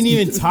 You shouldn't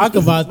even talk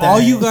about that.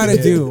 all you gotta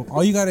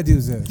do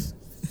is this: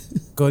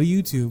 go to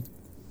YouTube,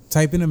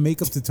 type in a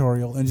makeup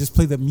tutorial, and just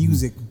play the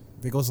music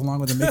that goes along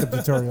with the makeup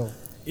tutorial.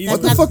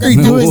 What the fuck are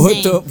you doing?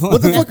 What the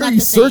That's fuck are not you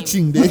the same.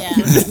 searching, dude?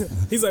 Yeah.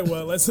 He's like,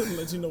 well, let's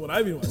let you know what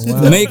I be watching.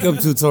 Makeup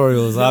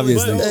tutorials,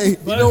 obviously. But- Hey,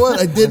 you know what?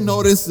 I did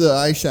notice the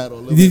eyeshadow. a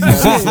little Did bit.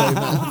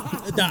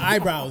 you The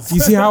eyebrows.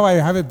 You see how I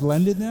have it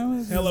blended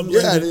now? Hella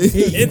Yeah, blended. dude.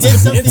 He did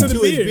something into the to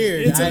his beard.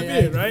 beard. Into the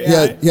beard, right?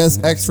 Yeah, he has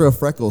extra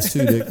freckles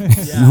too, dude. But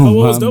what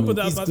was dope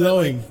about He's that?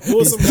 glowing. Like, it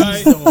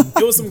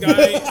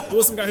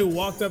was some guy who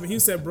walked up and he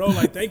said, "Bro,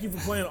 like, thank you for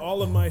playing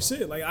all of my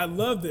shit. Like, I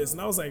love this."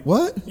 And I was like,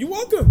 What? You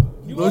welcome.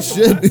 You No welcome.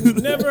 shit, I've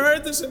dude. never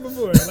heard this shit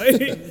before.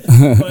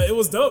 Like, but it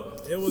was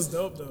dope. It was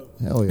dope, though.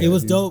 Hell yeah. It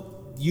was dude.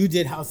 dope. You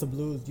did House of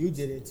Blues. You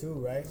did it too,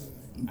 right?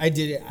 I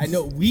did it. I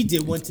know we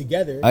did one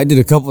together. I did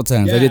a couple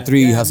times. I did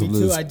 3 House of me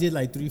Blues. Too. I did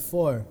like 3,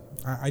 4.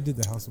 I did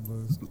the House of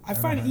Blues. I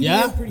find EDM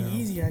Yeah? pretty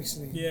easy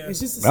actually. Yeah. It's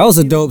just the That was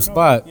a same dope thing,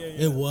 spot.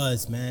 It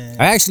was, man.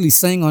 I actually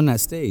sang on that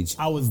stage.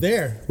 I was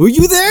there. Were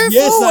you there?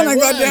 Yes, fool, I when I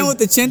got was. down with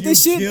the Chente You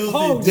shit? killed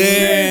Oh, it.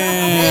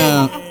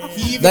 Damn.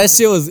 He even- That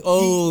shit was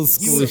old he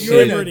school was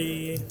shit. Liberty.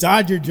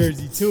 Dodger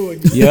jersey too.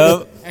 And,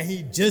 Yup. and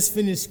he just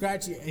finished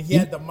scratching, and he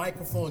had the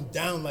microphone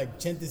down like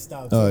Chente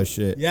style. Too. Oh,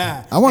 shit.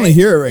 Yeah, I wanna And-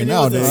 hear it right and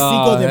now, it was dude. a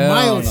Cinco de Oh,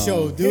 Mayo hell no.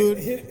 show, dude,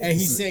 and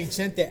he sang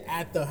Chente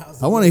at the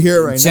house. I want to hear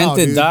it right now,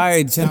 Chente dude.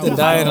 died. Chente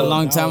died a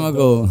long time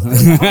ago.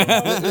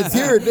 Let's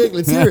hear it, Dick.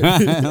 Let's hear it.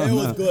 It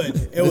was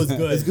good. It was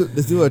Let's, good.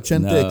 let's do a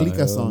Chente No,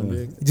 Clika song,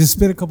 Dick. Just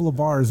spit a couple of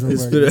bars real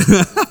quick.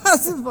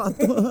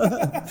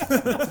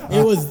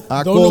 It was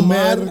A Don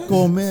Omar. comer,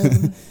 comer.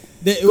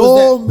 It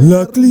was that,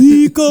 La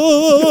Clika.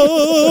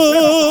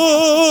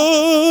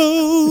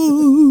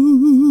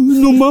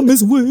 No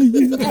mames, güey.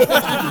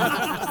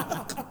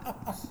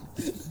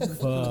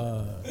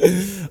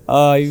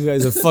 Oh, you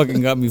guys have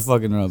fucking got me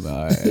fucking up.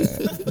 All right.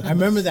 I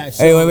remember that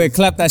show. Hey, wait,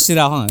 clap that shit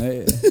out, huh?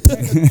 Hey.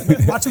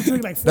 Watch him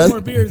drink like 4 That's-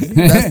 more beers. He's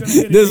gonna get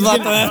it. This He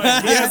vato-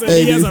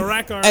 has a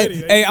rack already.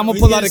 Hey, I'm gonna We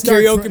pull out gotta a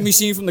start karaoke trying-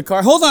 machine from the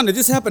car. Hold on, I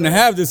just happened to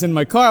have this in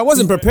my car. I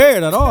wasn't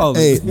prepared at all.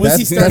 Hey, Once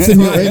he that's starts a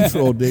new crying.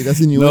 intro, Dick. That's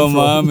a new No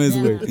intro. mames,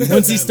 güey.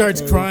 Once he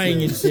starts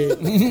crying and shit.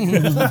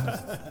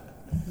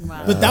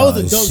 But that was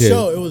a dope shit.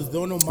 show. It was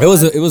Don Omar.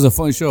 It was a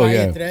fun show, Calle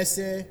yeah.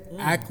 13,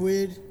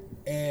 Aquid,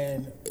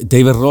 and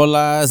David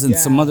Rolas and Yeah.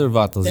 some other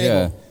vatos,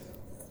 yeah.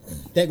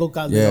 Tego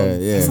Calderon.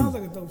 Yeah, yeah. Sounds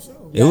like a dope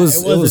show. It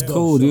was it was a dope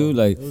cool, show. dude.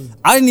 Like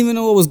I didn't even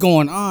know what was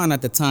going on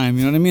at the time.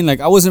 You know what I mean? Like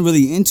I wasn't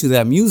really into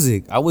that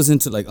music. I was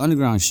into like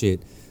underground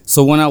shit.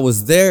 So when I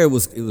was there, it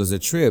was a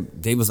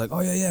trip. Dave was like, "Oh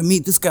yeah,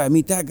 meet this guy,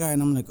 meet that guy,"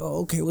 and I'm like,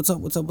 "Oh okay, what's up?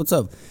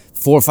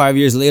 4 or 5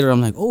 years later,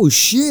 I'm like, "Oh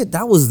shit,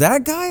 that was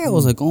that guy." I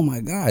was like, "Oh my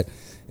god."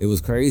 It was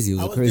crazy. It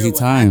was I a was crazy there with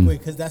time.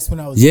 because that's when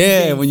I was.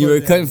 Yeah, DJing when you for were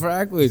them. cutting for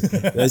Aquid.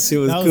 That shit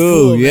was, That was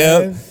cool. man.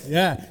 Yep.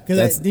 Yeah, That's-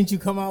 because didn't you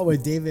come out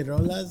with David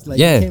Rolas? Like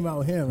Yeah. you came out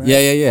with him, right?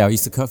 Yeah. I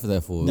used to cut for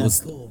that fool. That's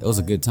It was cool, It was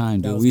a man. good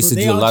time, That dude. was We used cool. to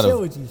They do a all lot chill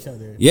of with each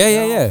other. Yeah.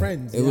 They're all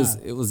friends,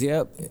 It was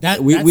yep.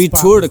 That we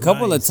spot toured a was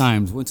couple nice. of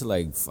times. Went to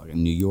like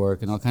fucking New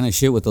York and all kind of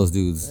shit with those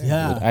dudes.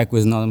 Yeah. With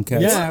Aquas and all them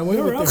cats. Yeah, I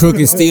went with them. Crook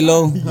and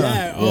Stilo.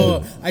 Yeah.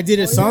 Oh, I did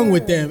a song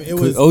with them. It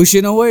was. Oh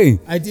shit, no way.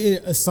 I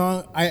did a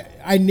song.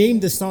 I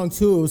named the song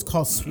too. It was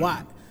called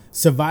SWAT,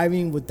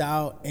 Surviving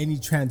Without Any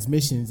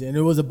Transmissions, and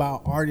it was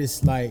about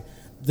artists like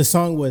the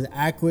song was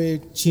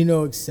Aquid,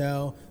 Chino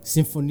Excel,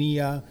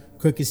 Sinfonia,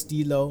 Crook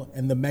Estilo,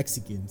 and the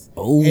Mexicans.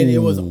 Oh. And it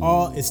was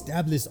all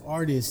established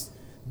artists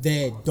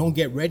that don't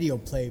get radio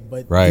play,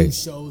 but do Right.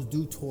 shows,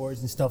 do tours,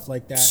 and stuff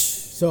like that.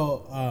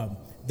 So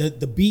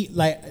the beat,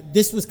 like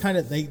this was kind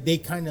of they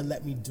kind of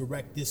let me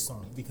direct this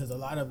song because a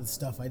lot of the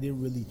stuff I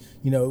didn't really,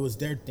 it was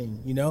their thing,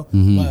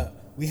 But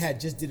we had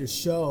just did a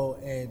show,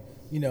 and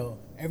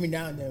every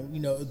now and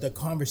then, the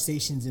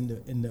conversations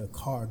in the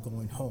car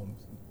going home.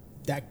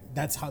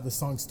 That's how the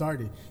song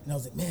started, and I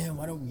was like, man,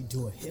 why don't we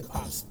do a hip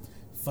hop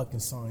fucking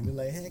song? They're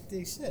like,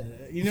 hectic shit,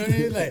 you know what I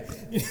mean?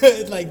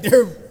 Like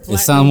they're. It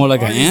sounded more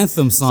like an artists.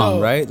 anthem song,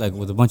 So, right? Like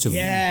with a bunch of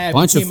it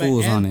bunch of became an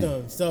fools on it.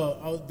 anthem.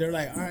 So they're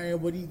like, all right,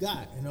 what do you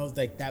got? And I was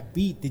like, that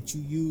beat that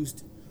you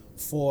used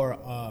for,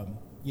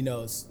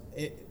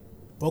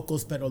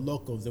 Bocos Pero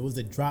Locos. It was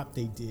a drop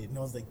they did, and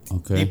I was like,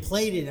 Okay. they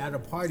played it at a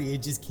party.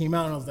 It just came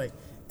out, and I was like,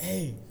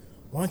 hey,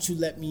 why don't you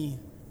let me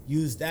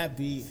use that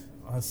beat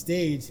on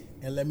stage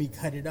and let me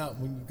cut it up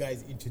when you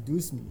guys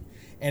introduce me?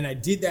 And I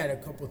did that a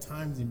couple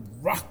times and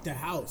rocked the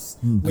house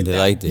with And they that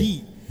liked it.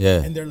 beat.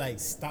 Yeah. And they're like,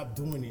 stop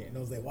doing it. And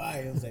I was like, why?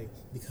 And I was like,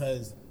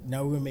 because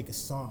now we're gonna make a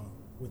song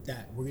with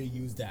that. We're gonna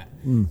use that.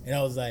 And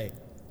I was like,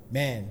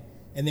 man.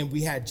 And then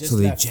we had just So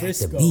they left jacked the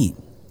Frisco. beat?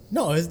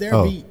 No, it's their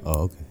Oh, beat.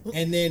 oh,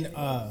 okay. And then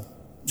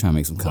Trying to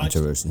make some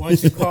controversy. why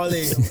don't you call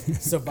it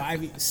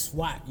surviving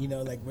SWAT?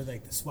 Like we're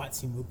like the SWAT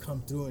team will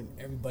come through and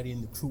everybody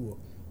in the crew will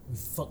we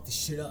fuck the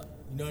shit up.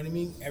 You know what I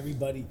mean?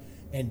 Everybody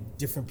and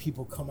different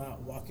people come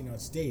out walking on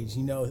stage,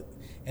 you know,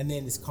 and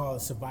then it's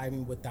called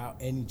Surviving Without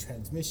Any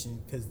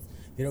Transmission because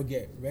they don't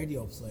get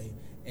radio play.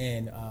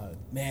 And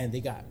man, they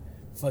got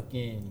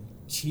fucking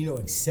Chino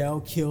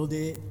Excel killed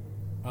it,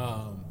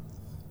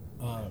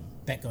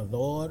 Becca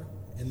Lord,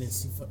 and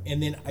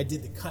then I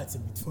did the cuts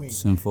in between.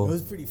 Simple. It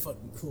was pretty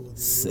fucking cool, dude.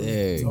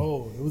 Sick. It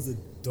was a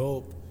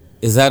dope.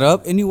 Is that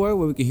up anywhere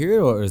where we can hear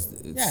it, or is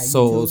it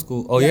so YouTube. old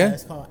school? Oh yeah.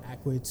 It's called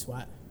Aquid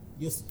Swat.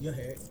 You'll hear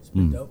it. It's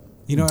pretty dope.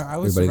 You know, I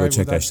was Everybody go surviving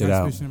check without that shit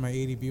out. transmission in my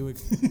 80 Buick.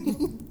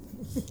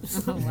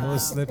 I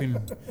was slipping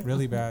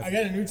really I bad.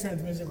 got a new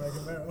transmission by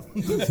Camaro.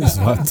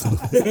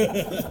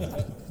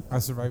 I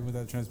survived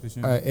without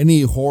transmission.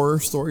 Any horror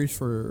stories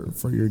for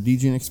your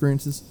DJing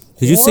experiences?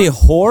 Did you say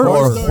whore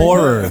or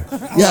horror?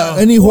 Yeah,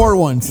 any horror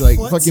ones like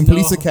fucking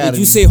Police Academy. Did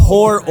you say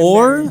whore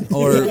or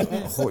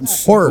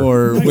Horror.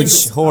 or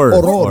which horror?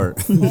 Horror.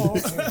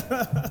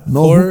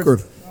 No Horror. hooker?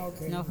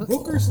 No,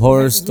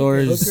 Horror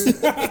stories.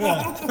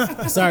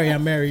 Sorry,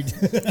 I'm married.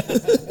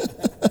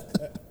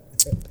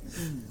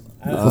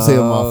 We'll say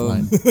them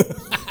offline.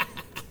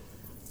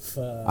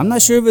 I'm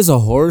not sure if it's a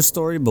horror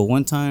story, but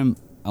one time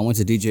I went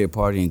to DJ a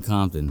party in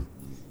Compton,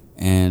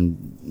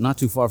 and not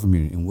too far from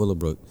here in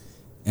Willowbrook,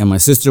 and my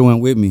sister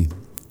went with me,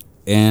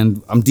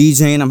 and I'm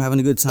DJing, I'm having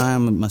a good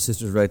time, and my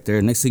sister's right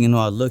there. Next thing you know,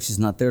 I look, she's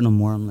not there no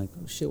more. I'm like,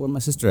 oh shit, where's my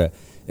sister at?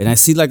 And I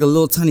see like a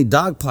little tiny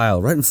dog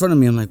pile right in front of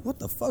me. I'm like, what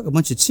the fuck, a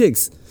bunch of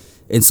chicks.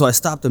 And so I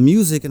stopped the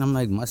music, and I'm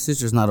like, my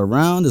sister's not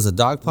around, there's a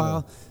dog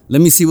pile.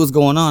 Let me see what's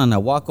going on. And I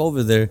walk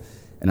over there,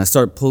 and I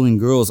start pulling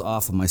girls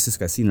off of my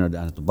sister. I seen her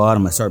down at the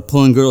bottom. I start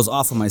pulling girls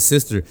off of my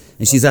sister,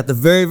 and she's at the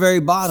very, very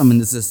bottom.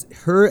 And it's just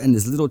her and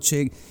this little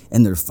chick,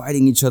 and they're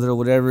fighting each other or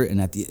whatever. And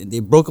they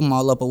broke them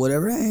all up or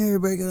whatever. Hey,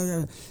 everybody,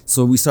 go.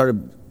 So we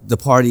started the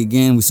party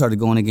again. We started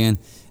going again,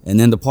 and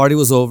then the party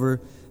was over,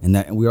 and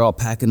we were all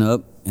packing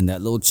up, and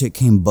that little chick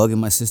came bugging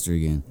my sister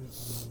again.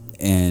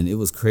 And it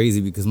was crazy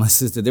because my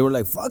sister, they were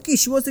like, fuck it,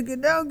 she wants to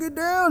get down.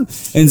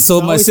 And so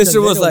my sister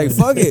was like,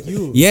 fuck it.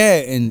 Yeah,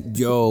 and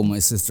yo, my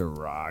sister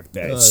rocked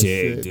that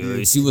chick, shit,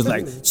 dude. She was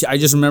like, I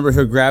just remember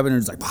her grabbing her,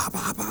 just like, pop,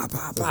 pop, pop,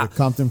 pop, The pop.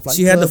 Compton Flight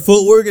She had the Club?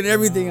 footwork and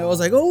everything. I was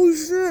like, oh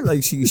shit.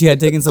 Like she had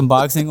taken some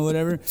boxing or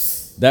whatever.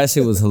 That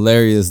shit was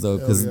hilarious though,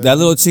 because that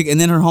little chick, and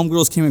then her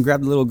homegirls came and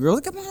grabbed the little girl,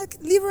 like, come on,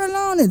 leave her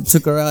alone, and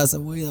took her ass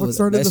away. What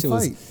started the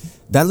fight?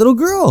 That little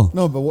girl.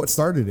 No, but what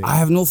started it? I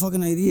have no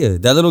fucking idea.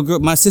 That little girl,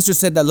 my sister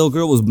said that little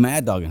girl was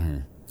mad dogging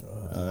her.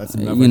 That's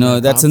You know,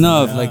 that's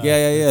enough. Like,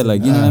 yeah.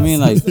 Like, you know what I mean?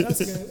 Like,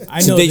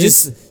 I know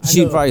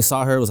she probably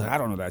saw her, was like, I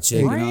don't know that chick.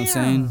 You know what I'm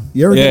saying?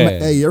 You ever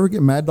Yeah. you ever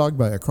get mad dogged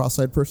by a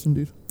cross-eyed person,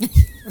 dude?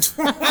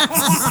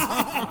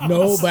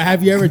 No, but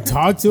have you ever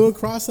talked to a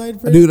cross-eyed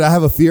person? Dude, I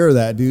have a fear of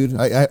that, dude.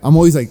 I'm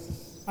always like,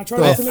 I try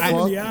not to look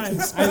in the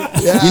eyes.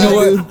 yeah, You know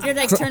what? dude. you're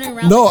like turning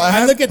around. No,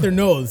 I look at their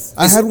nose.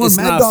 I had one it's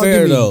mad not dog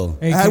fair, me. though.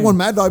 I had one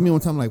mad dog me one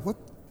time. Like, what?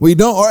 Well, you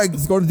don't. All right,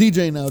 let's go to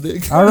DJ now,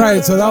 dick. All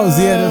right, so that was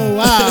the end of.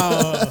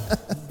 Wow.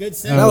 Good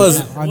segue. That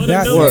was, On What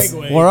that a note-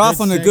 segue. we're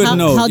off on a good how,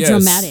 note. how yes.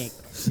 dramatic.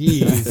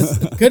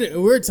 Jeez.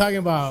 We're talking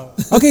about.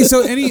 Okay,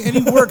 so any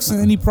works and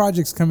any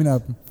projects coming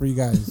up for you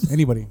guys?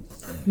 Anybody?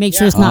 Make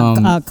sure it's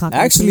not cocky.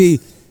 Actually,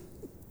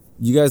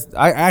 you guys,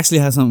 I actually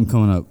have something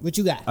coming up. What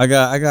you got? I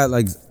got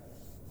like,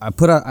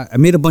 I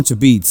made a bunch of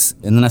beats,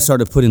 and then I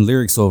started putting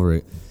lyrics over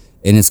it,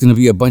 and it's gonna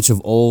be a bunch of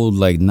old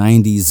like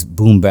 '90s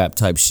boom bap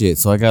type shit.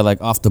 So I got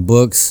like Off the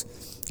Books,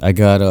 I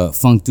got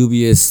Funk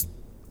Dubious.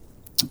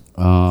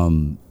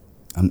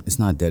 It's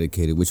not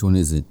Dedicated. Which one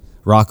is it?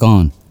 Rock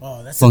On.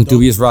 Oh, that's Funk a dope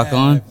Dubious Rock track.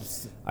 On.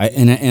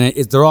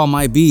 They're all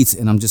my beats,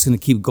 and I'm just gonna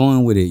keep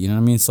going with it. You know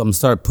what I mean? So I'm gonna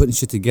start putting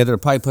shit together. I'll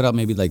probably put out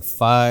maybe like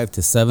 5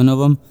 to 7 of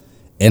them,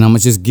 and I'm gonna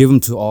just give them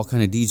to all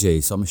kind of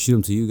DJs. So I'm gonna shoot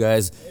them to you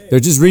guys. They're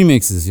just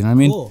remixes. You know what I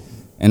mean? Cool.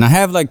 And I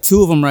have like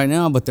 2 of them right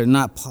now, but they're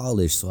not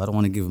polished, so I don't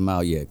want to give them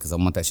out yet because I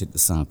want that shit to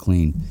sound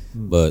clean.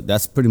 But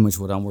that's pretty much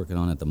what I'm working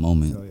on at the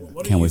moment.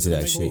 What are Can't you wait to using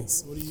that to shit. make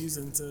beats? What are you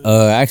using to?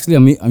 Actually,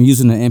 I'm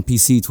using the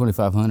MPC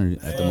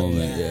 2500 at the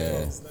moment.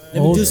 Yeah.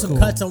 Let me do some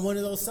cuts on one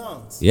of those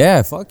songs.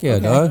 Yeah. Fuck yeah,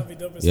 That'd dog. be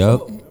dope as Yep.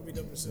 fuck. That'd be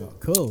dope as shit.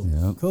 Cool.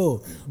 Yep.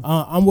 Cool.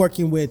 I'm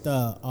working with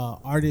an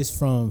artist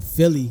from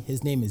Philly.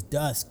 His name is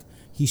Dusk.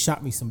 He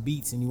shot me some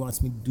beats and he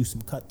wants me to do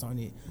some cuts on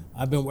it.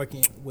 I've been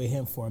working with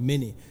him for a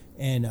minute,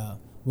 and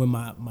when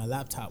my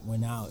laptop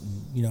went out,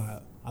 and you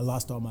know I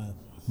lost all my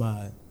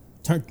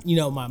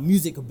my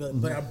music ability,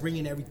 but I'm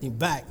bringing everything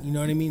back. You know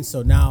what I mean?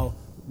 So now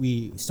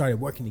we started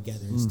working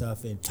together and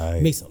stuff, and Tight.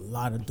 he makes a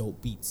lot of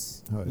dope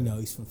beats. You know,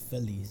 he's from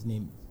Philly. His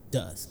name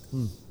Dusk.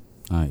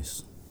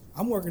 Nice.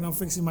 I'm working on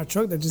fixing my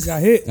truck that just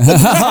got hit.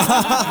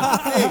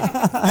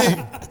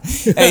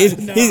 Hey,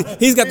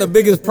 he's got the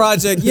biggest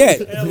project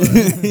yet.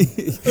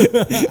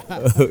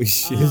 Oh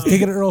shit. Just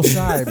take it to Earl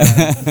Shy,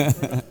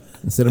 man.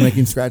 Instead of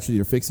making scratches,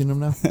 you're fixing them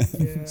now.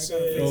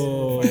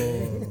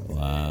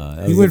 Wow.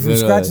 that He was went a from good,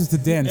 scratches to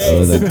dance. That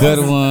was a good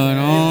one.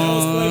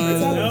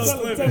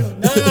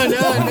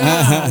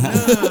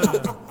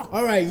 No.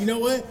 All right, you know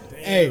what?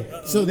 Hey,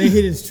 so they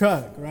hit his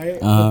truck, right?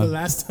 But the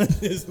last time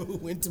this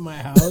went to my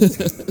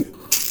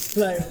house,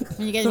 Like,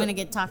 When you guys want to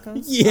get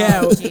tacos?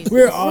 yeah, Oh, jeez.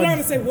 we're We're all not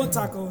gonna say what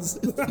tacos.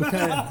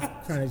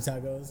 trying to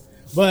tacos.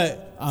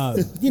 But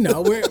you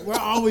know, we're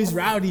always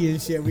rowdy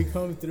and shit. We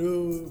come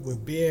through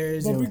with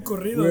beers Bumpy and,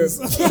 corridos.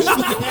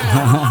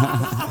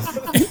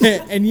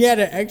 and he had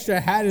an extra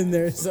hat in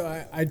there,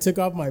 so I took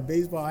off my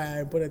baseball hat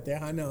and put a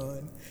tejana on.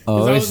 'Cause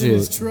Oh, I was in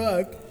his shit.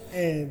 truck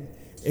and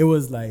it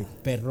was like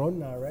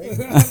perrona, right?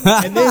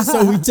 And then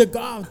so we took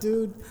off,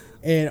 dude,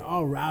 and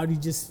all rowdy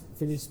just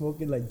finished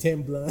smoking like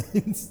 10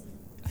 blunts.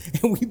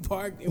 And we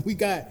parked and we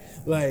got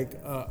like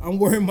I'm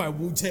wearing my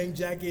Wu-Tang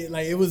jacket.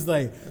 Like it was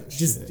like it's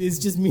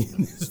just me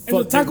and this And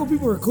the fucking- taco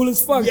people were cool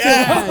as fuck.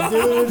 yeah,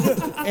 dude.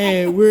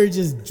 And we were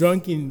just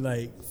drunken,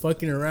 like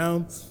fucking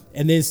around.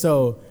 And then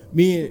so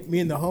me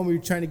and the homie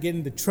were trying to get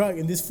in the truck,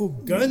 and this fool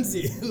guns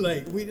it.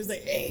 Like we just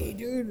like, hey,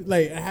 dude.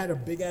 Like I had a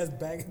big ass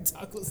bag of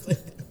tacos,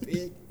 like that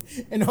big,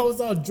 and I was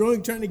all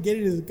drunk trying to get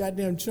in his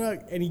goddamn truck,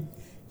 and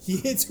he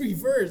hits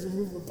reverse, and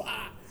we were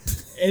bah.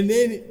 And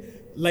then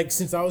like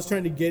since I was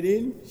trying to get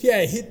in,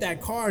 yeah, hit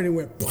that car, and it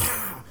went bah.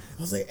 I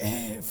was like,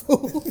 hey,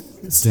 fool.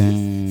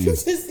 Damn. You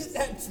just hit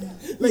that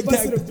like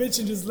Busted a that. bitch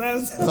and just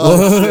left.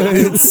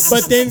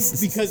 But then,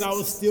 because I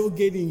was still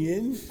getting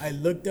in, I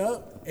looked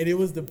up, and it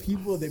was the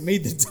people that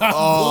made the taco.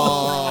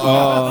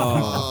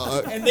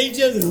 And they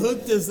just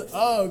hooked us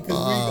up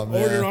because we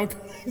ordered all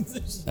kinds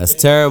of shit. That's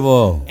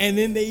terrible. And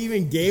then they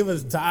even gave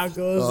us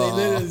tacos. They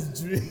let us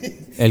drink.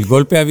 El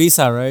golpe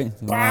avisa, right?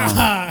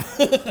 Wow.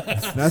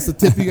 That's the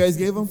tip you guys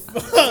gave him?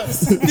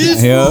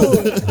 This Yeah. fool.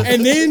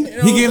 And then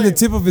He gave the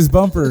tip of his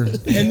bumper.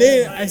 And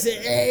then I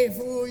said, hey,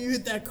 fool, you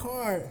hit that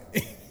car.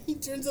 He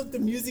turns up the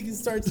music and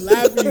starts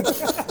laughing.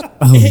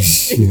 Oh,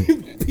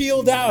 shit.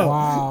 Peeled out.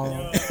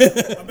 Wow. I bet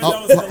that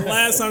was the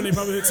last time they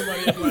probably hit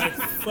somebody up. Like,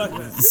 fuck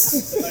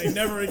that. Like,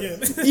 never again.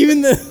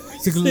 Even the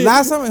So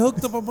last time I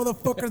hooked up a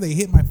motherfucker, they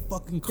hit my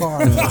fucking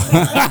car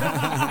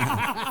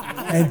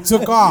and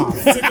took off.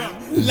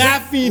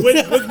 laughing.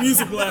 with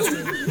music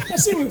blasting.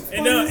 That shit was funny.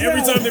 And now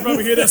every time they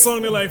probably hear that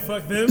song, they're like,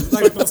 fuck them.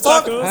 Like, those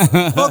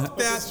tacos. Fuck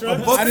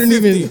that. I don't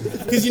even,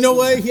 because you know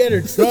what? He had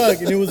a truck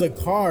and it was a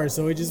car,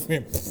 so it just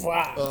went.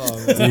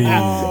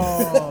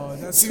 Oh,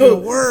 that's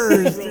even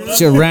worse.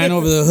 Shit ran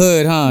over the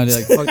hood, huh? They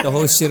like fucked the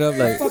whole shit up.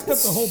 Like, Fucked up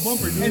the whole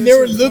bumper, dude. And they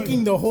were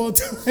looking the whole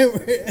time,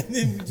 and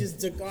then we just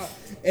took off.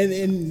 And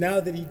then now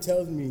that he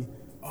tells me,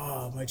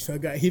 oh, my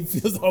truck got, he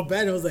feels all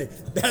bad. I was like,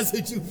 that's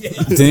what you get.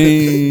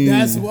 dang.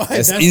 That's why.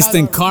 That's how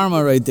instant the-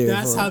 karma right there.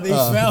 That's bro. how they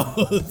felt.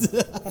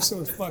 That shit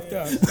was fucked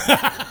up.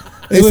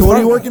 Hey, so what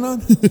are you working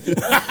on?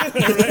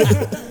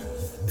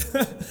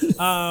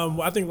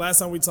 I think last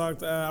time we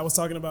talked, I was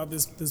talking about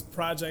this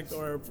project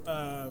or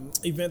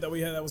event that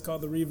we had that was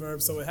called the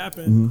Reverb. So it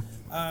happened.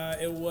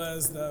 It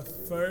was the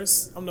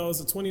first. No, it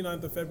was the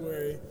 29th of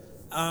February.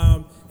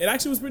 It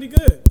actually was pretty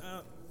good.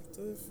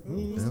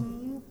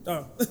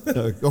 Oh,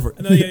 Go for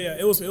it. no, yeah.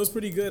 It was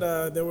pretty good.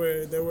 There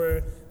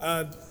were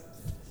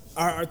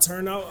our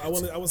turnout. I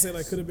would say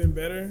like could have been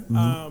better.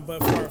 But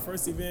for our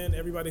first event,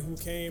 everybody who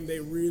came, they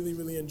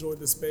really enjoyed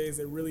the space.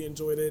 They really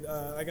enjoyed it.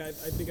 Like I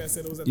think I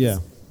said, it was at this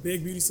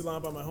big beauty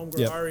salon by my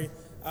homegirl Ari.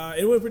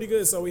 It went pretty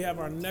good. So we have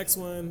our next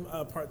one,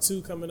 part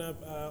 2, coming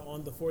up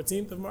on the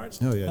 14th of March.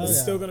 Oh, yeah. It's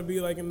still gonna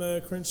be like in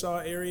the Crenshaw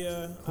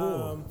area.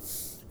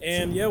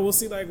 And yeah, we'll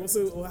see how it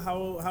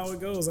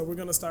goes. We're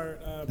gonna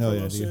start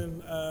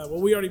promotion.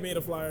 Well, we already made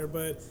a flyer,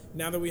 but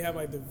now that we have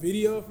like the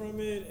video from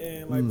it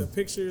and like the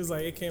pictures,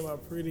 like it came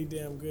out pretty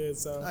damn good.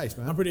 So Nice,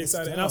 man. I'm pretty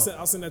excited, and I'll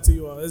send that to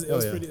you all. It's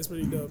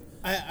pretty dope.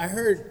 I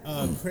heard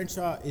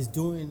Crenshaw is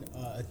doing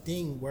a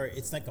thing where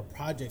it's like a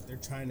project they're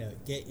trying to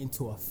get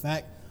into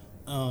effect.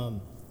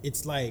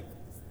 It's like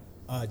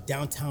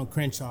downtown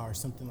Crenshaw or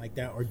something like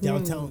that, or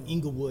downtown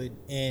Inglewood,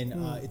 and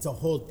it's a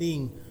whole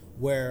thing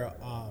where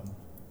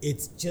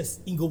it's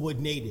just Inglewood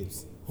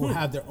natives who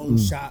have their own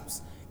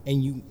shops,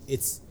 and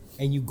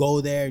you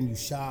go there and you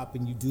shop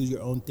and you do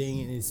your own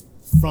thing, and it's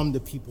from the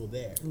people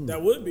there.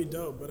 That would be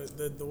dope, but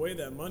the way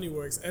that money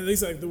works, at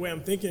least like the way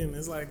I'm thinking,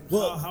 is like,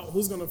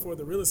 who's gonna afford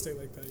the real estate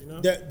like that? You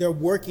know, they're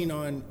working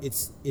on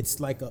it's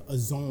like a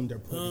zone they're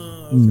putting.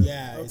 Okay.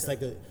 Yeah, it's like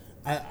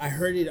I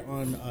heard it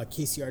on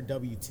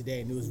KCRW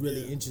today, and it was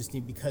really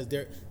interesting because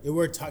they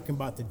were talking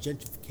about the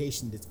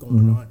gentrification that's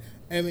going on.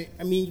 I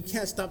mean, you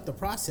can't stop the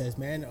process,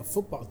 man. A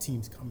football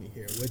team's coming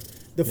here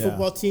with the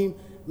football team.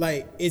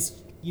 Like,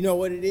 it's, you know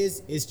what it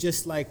is? It's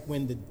just like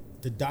when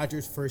the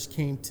Dodgers first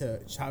came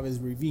to Chavez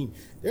Ravine.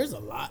 There's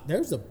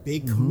a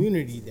big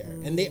community there,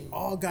 and they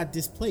all got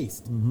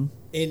displaced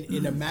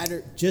in a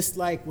matter, just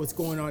like what's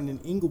going on in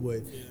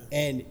Inglewood.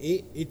 And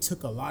it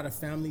took a lot of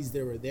families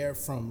that were there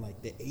from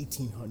like the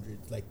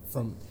 1800s, like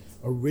from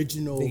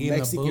original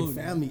Mexican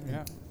family.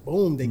 Yeah.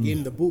 Boom, they gave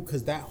them the boot,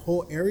 because that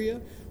whole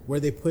area where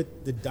they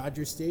put the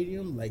Dodger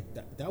Stadium, like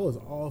that was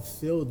all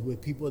filled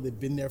with people that'd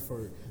been there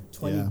for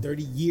 20,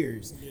 30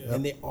 years,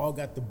 and they all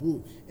got the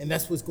boot. And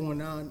that's what's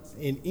going on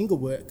in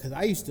Inglewood, because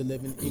I used to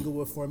live in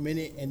Inglewood for a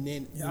minute, and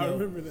then I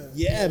remember that.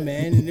 Yeah,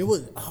 man, and it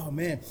was, oh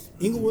man,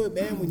 Inglewood,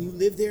 man, when you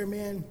live there,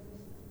 man,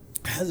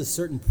 has a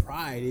certain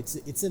pride.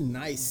 It's a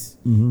nice,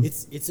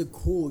 it's a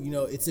cool,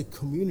 it's a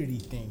community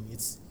thing.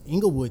 It's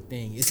Inglewood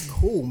thing. It's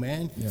cool,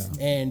 man. Yeah.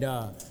 And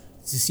to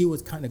see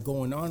what's kind of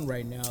going on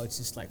right now, it's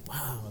just like,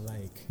 wow,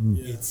 like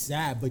it's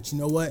sad, but you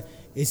know what?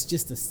 It's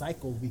just a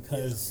cycle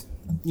because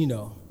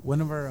One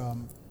of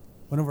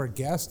our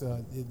guests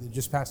they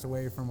just passed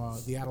away from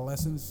the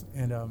Adolescents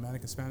and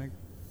Manic Hispanic.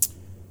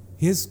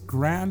 His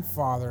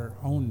grandfather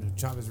owned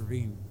Chavez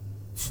Ravine.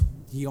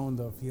 He owned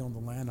the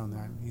land on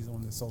that. He's the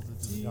one that sold it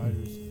to the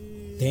Dodgers.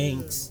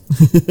 Thanks.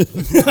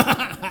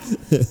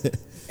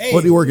 Hey.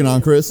 What are you working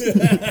on, Chris?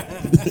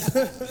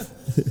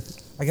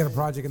 I got a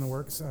project in the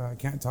works. I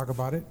can't talk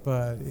about it,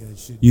 but it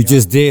should. You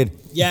just did.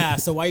 Yeah,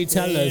 so why you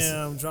tell us?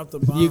 Damn, drop the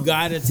bomb. You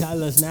gotta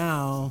tell us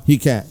now. He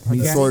can't.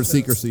 He's can't. sort of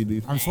secrecy,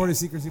 dude. I'm sort of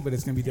secrecy, but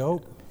it's gonna be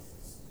dope.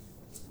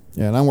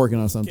 Yeah, and I'm working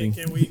on something.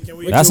 Can we?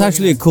 That's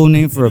actually a cool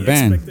name for a Any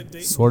band. expected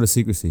date? Sword of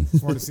Secrecy.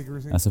 Sort of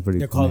secrecy. That's a pretty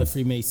They're cool called name. the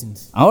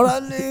Freemasons.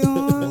 Órale.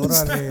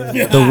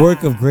 Órale. The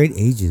work of great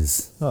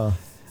ages. I'm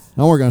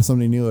working on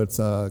something new. It's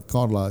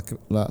called La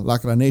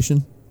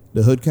Nation,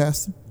 the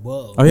Hoodcast.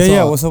 Whoa. Oh yeah, It's yeah.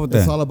 all- What's up with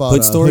It's that? all about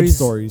Hood stories. Hood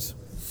stories.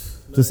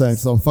 Just like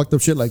some fucked up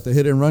shit like the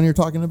hit and run you're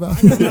talking about.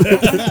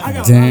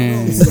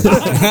 Damn.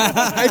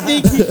 I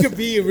think he could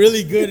be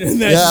really good in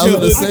that Yeah, I show.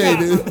 was gonna say,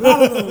 dude.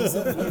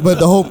 But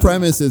the whole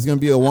premise is gonna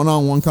be a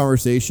one-on-one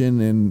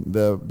conversation, and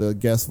the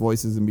guest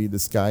voice is gonna be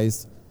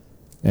disguised,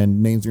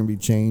 and names are gonna be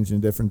changed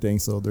and different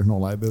things, so there's no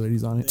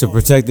liabilities on it. To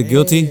protect the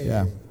guilty.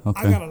 Yeah, I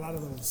got Okay. a lot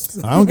of those.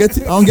 I don't get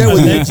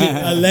with you.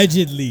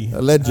 Allegedly.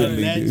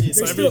 Allegedly, dude.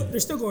 So They're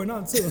still going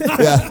on too.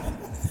 Yeah,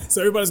 So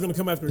everybody's gonna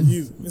come after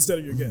you instead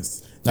of your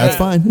guests. that's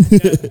fine.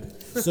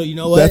 So you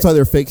know what? That's why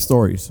they're fake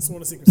stories. Just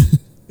want a secret.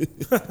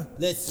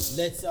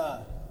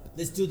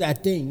 Let's do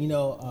that thing.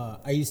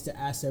 I used to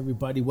ask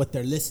everybody what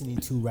they're listening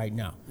to right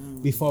now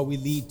before we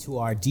lead to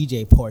our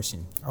DJ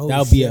portion. Oh,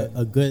 That'll be shit.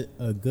 a good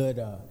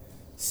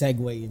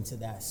segue into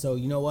that. So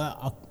you know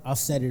what? I'll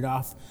set it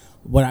off.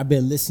 What I've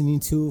been listening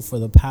to for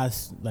the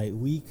past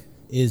week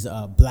is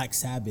Black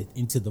Sabbath,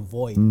 Into the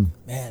Void.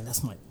 Man,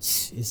 that's my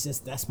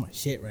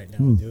shit right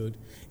now, dude.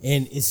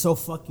 And it's so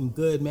fucking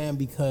good, man,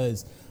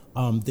 because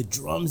the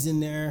drums in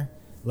there,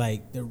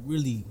 they're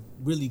really,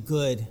 really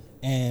good.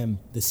 And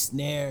the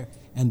snare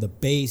and the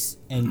bass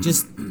and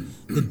just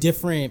the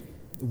different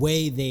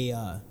way they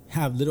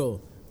have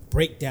little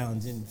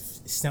breakdowns, and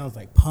it sounds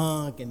like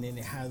punk, and then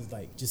it has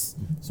just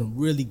some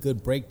really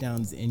good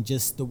breakdowns, and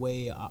just the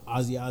way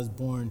Ozzy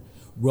Osbourne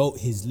wrote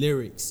his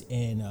lyrics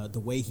and the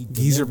way he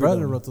Geezer delivered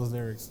Butler them. wrote those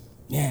lyrics.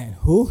 Man,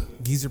 who?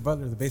 Geezer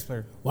Butler, the bass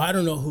player. Well, I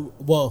don't know who.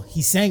 Well,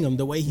 he sang them.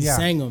 The way he Yeah.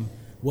 sang them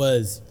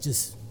was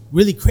just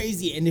really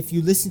crazy. And if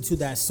you listen to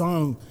that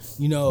song,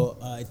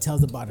 it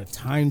tells about a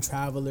time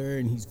traveler,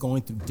 and he's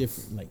going through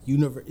different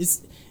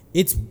universe.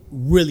 It's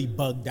really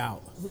bugged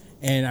out.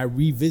 And I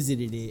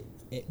revisited it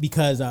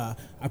because I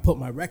put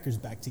my records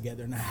back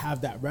together, and I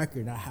have that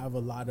record. I have a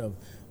lot of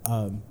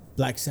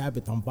Black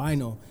Sabbath on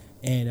vinyl,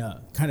 and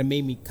kind of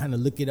made me kind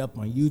of look it up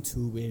on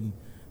YouTube, and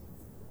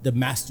the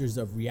Masters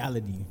of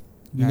Reality.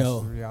 Masters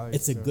of Reality,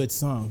 It's a so- good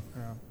song.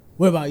 Yeah.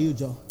 What about you,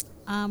 Joe?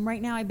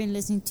 Right now, I've been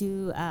listening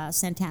to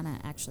Santana.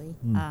 Actually,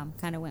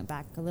 kind of went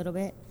back a little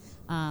bit.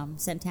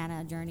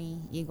 Santana, Journey,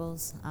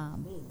 Eagles.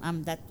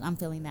 I'm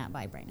feeling that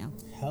vibe right now.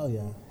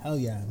 Hell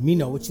yeah.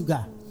 Mino, what you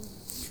got?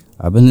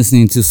 I've been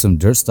listening to some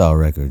Dirt Style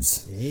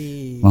records.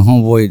 Hey. My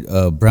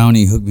homeboy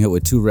Brownie hooked me up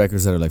with 2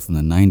 records that are from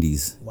the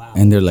 90s. Wow.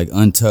 And they're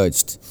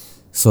untouched.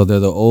 So they're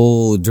the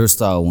old Dirt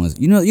Style ones.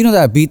 You know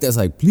that beat that's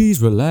please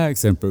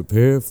relax and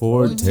prepare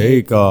for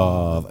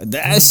takeoff.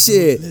 That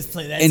shit. Let's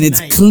play that and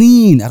tonight. it's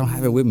clean. I don't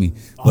have it with me.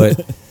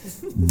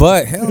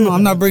 But hell no,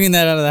 I'm not bringing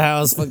that out of the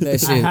house. Fuck that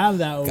shit. I have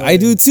that one. I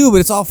do too, but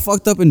it's all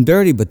fucked up and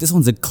dirty. But this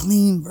one's a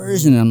clean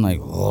version. And I'm like,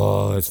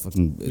 oh, it's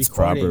Record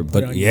proper. it, put it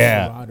But on your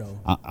yeah, Serato.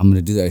 I'm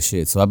gonna do that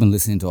shit. So I've been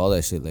listening to all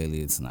that shit lately.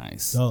 It's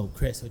nice. So,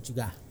 Chris, what you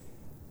got?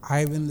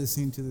 I've been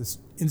listening to this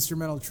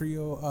instrumental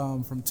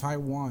trio from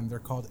Taiwan. They're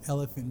called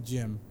Elephant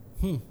Gym.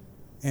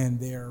 And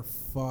they're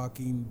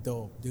fucking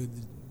dope, dude.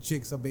 The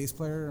chick's a bass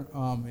player,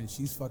 and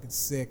she's fucking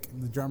sick.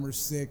 The drummer's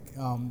sick.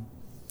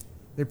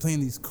 They're playing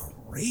these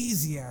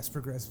crazy ass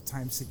progressive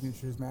time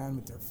signatures, man,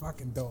 but they're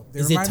fucking dope. They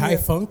Is it remind me Thai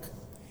of- funk?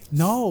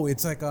 No,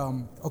 it's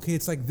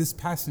it's like This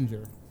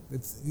Passenger.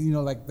 It's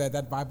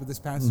that vibe with This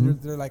Passenger.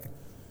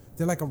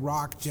 They're like a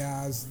rock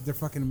jazz. They're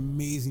fucking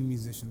amazing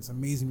musicians.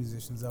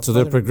 So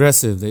they're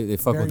progressive. They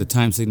fuck Very- with the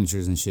time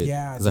signatures and shit.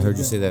 Yeah, Because I heard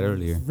you yeah. say that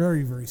earlier.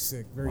 Very, very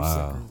sick. Very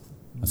Wow. sick.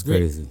 That's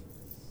crazy.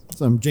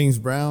 Some James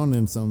Brown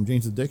and some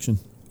James Addiction.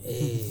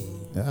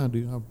 Yeah,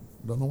 dude. I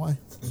don't know why.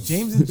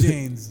 James and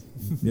Janes.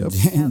 Yep.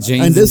 James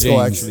and disco,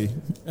 James. actually.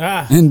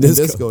 And And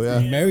disco. disco, yeah.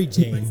 Mary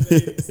Jane.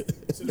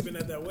 Should have been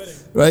at that wedding.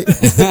 Right?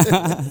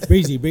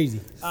 Breezy.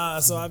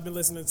 So I've been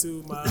listening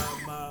to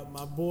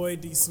my boy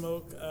D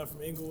Smoke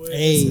from Inglewood.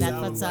 Hey. His That's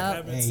album, what's Black up.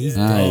 Habits, Hey, he's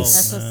yeah. Nice.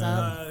 That's what's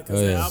up. Because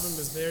Oh, the yeah. album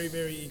is very,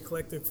 very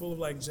eclectic,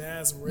 full of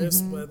jazz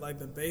riffs, but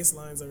the bass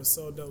lines are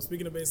so dope.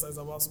 Speaking of bass lines,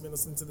 I've also been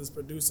listening to this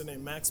producer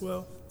named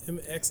Maxwell,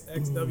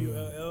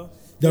 MXXWLL.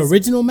 The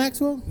original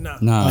Maxwell? Nah.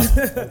 Nah.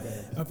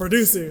 A producer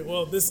producer.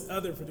 Well, this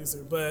other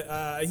producer, but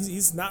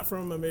he's not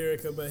from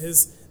America, but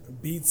his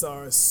beats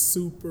are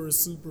super,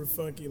 super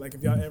funky. Like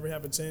if y'all ever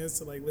have a chance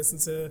to like listen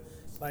to,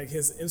 like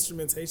his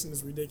instrumentation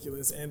is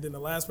ridiculous. And then the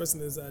last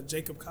person is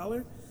Jacob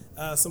Collar,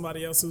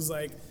 somebody else who's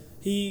like,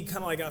 he kind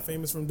of like got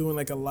famous from doing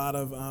like a lot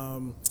of,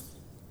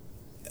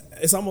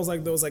 it's almost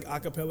like those like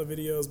acapella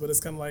videos, but it's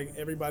kind of like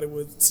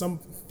some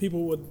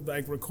people would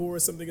like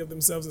record something of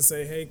themselves and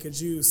say, hey, could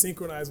you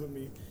synchronize with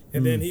me?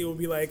 And then he will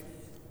be like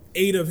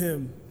 8 of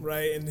him,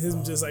 right? And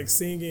him just like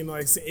singing,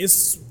 like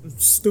it's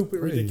stupid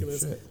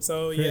ridiculous. Shit.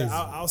 So yeah,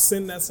 I'll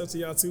send that stuff to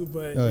y'all too,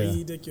 but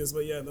ridiculous.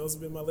 But yeah, those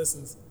have been my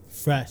listens.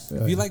 Fresh.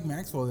 If you like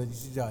Maxwell, then you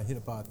should hit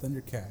up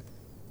Thundercat.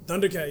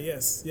 Thundercat,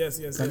 yes.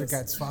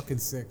 Thundercat's fucking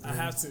sick. I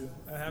have to.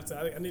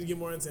 I need to get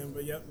more into him,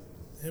 but yep,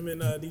 him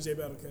and DJ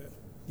Battlecat.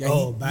 Yeah,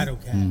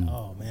 Battlecat.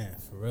 Oh man,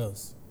 for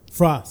reals.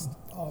 Frost.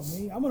 Oh,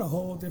 me? I'm on a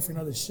whole different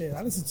other shit.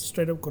 I listen to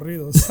straight up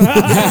corridos.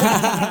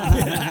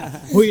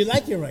 Who you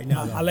liking right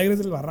now?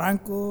 Alegres del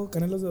Barranco,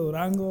 Canelos de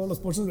Durango, Los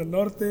Pochos del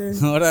Norte.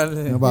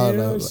 Órale. About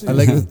I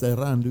like this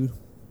Terran, dude.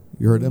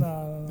 You heard him?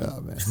 No. Oh,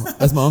 man.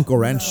 That's my Uncle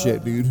Ranch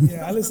shit, dude.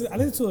 Yeah, I listen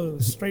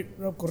to straight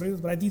up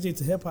corridos, but I DJ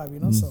to hip hop, you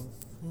know, so.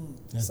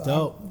 That's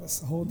dope.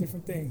 That's a whole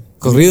different thing.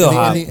 Corrido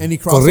hop. Any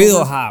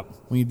Corrido crossover hop.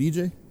 when you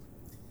DJ?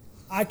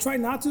 I try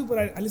not to, but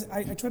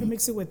I try to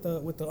mix it with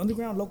the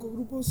underground local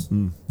grupos,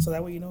 so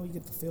that way, you know, you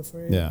get the feel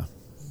for it. Yeah.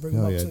 Bring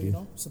them up to, dude. you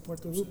know, support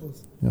the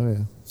grupos. Oh,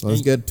 yeah. So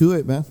let's get to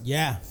it, man.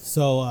 Yeah.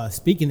 So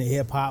speaking of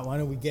hip hop, why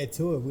don't we get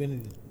to it? We're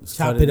gonna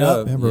chop Cut it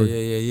up. Remember-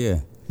 Yeah.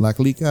 La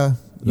Clika.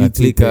 La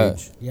YouTube Clika.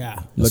 page. Yeah.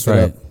 That's Look it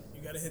right. up.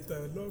 You gotta hit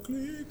the low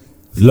click.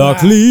 La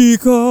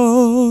Clika.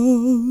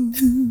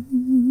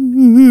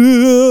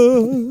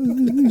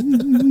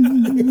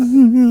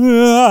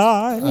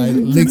 All right,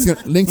 links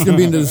gonna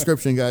be in the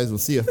description, guys. We'll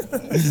see you.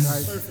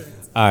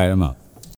 All right, I'm out.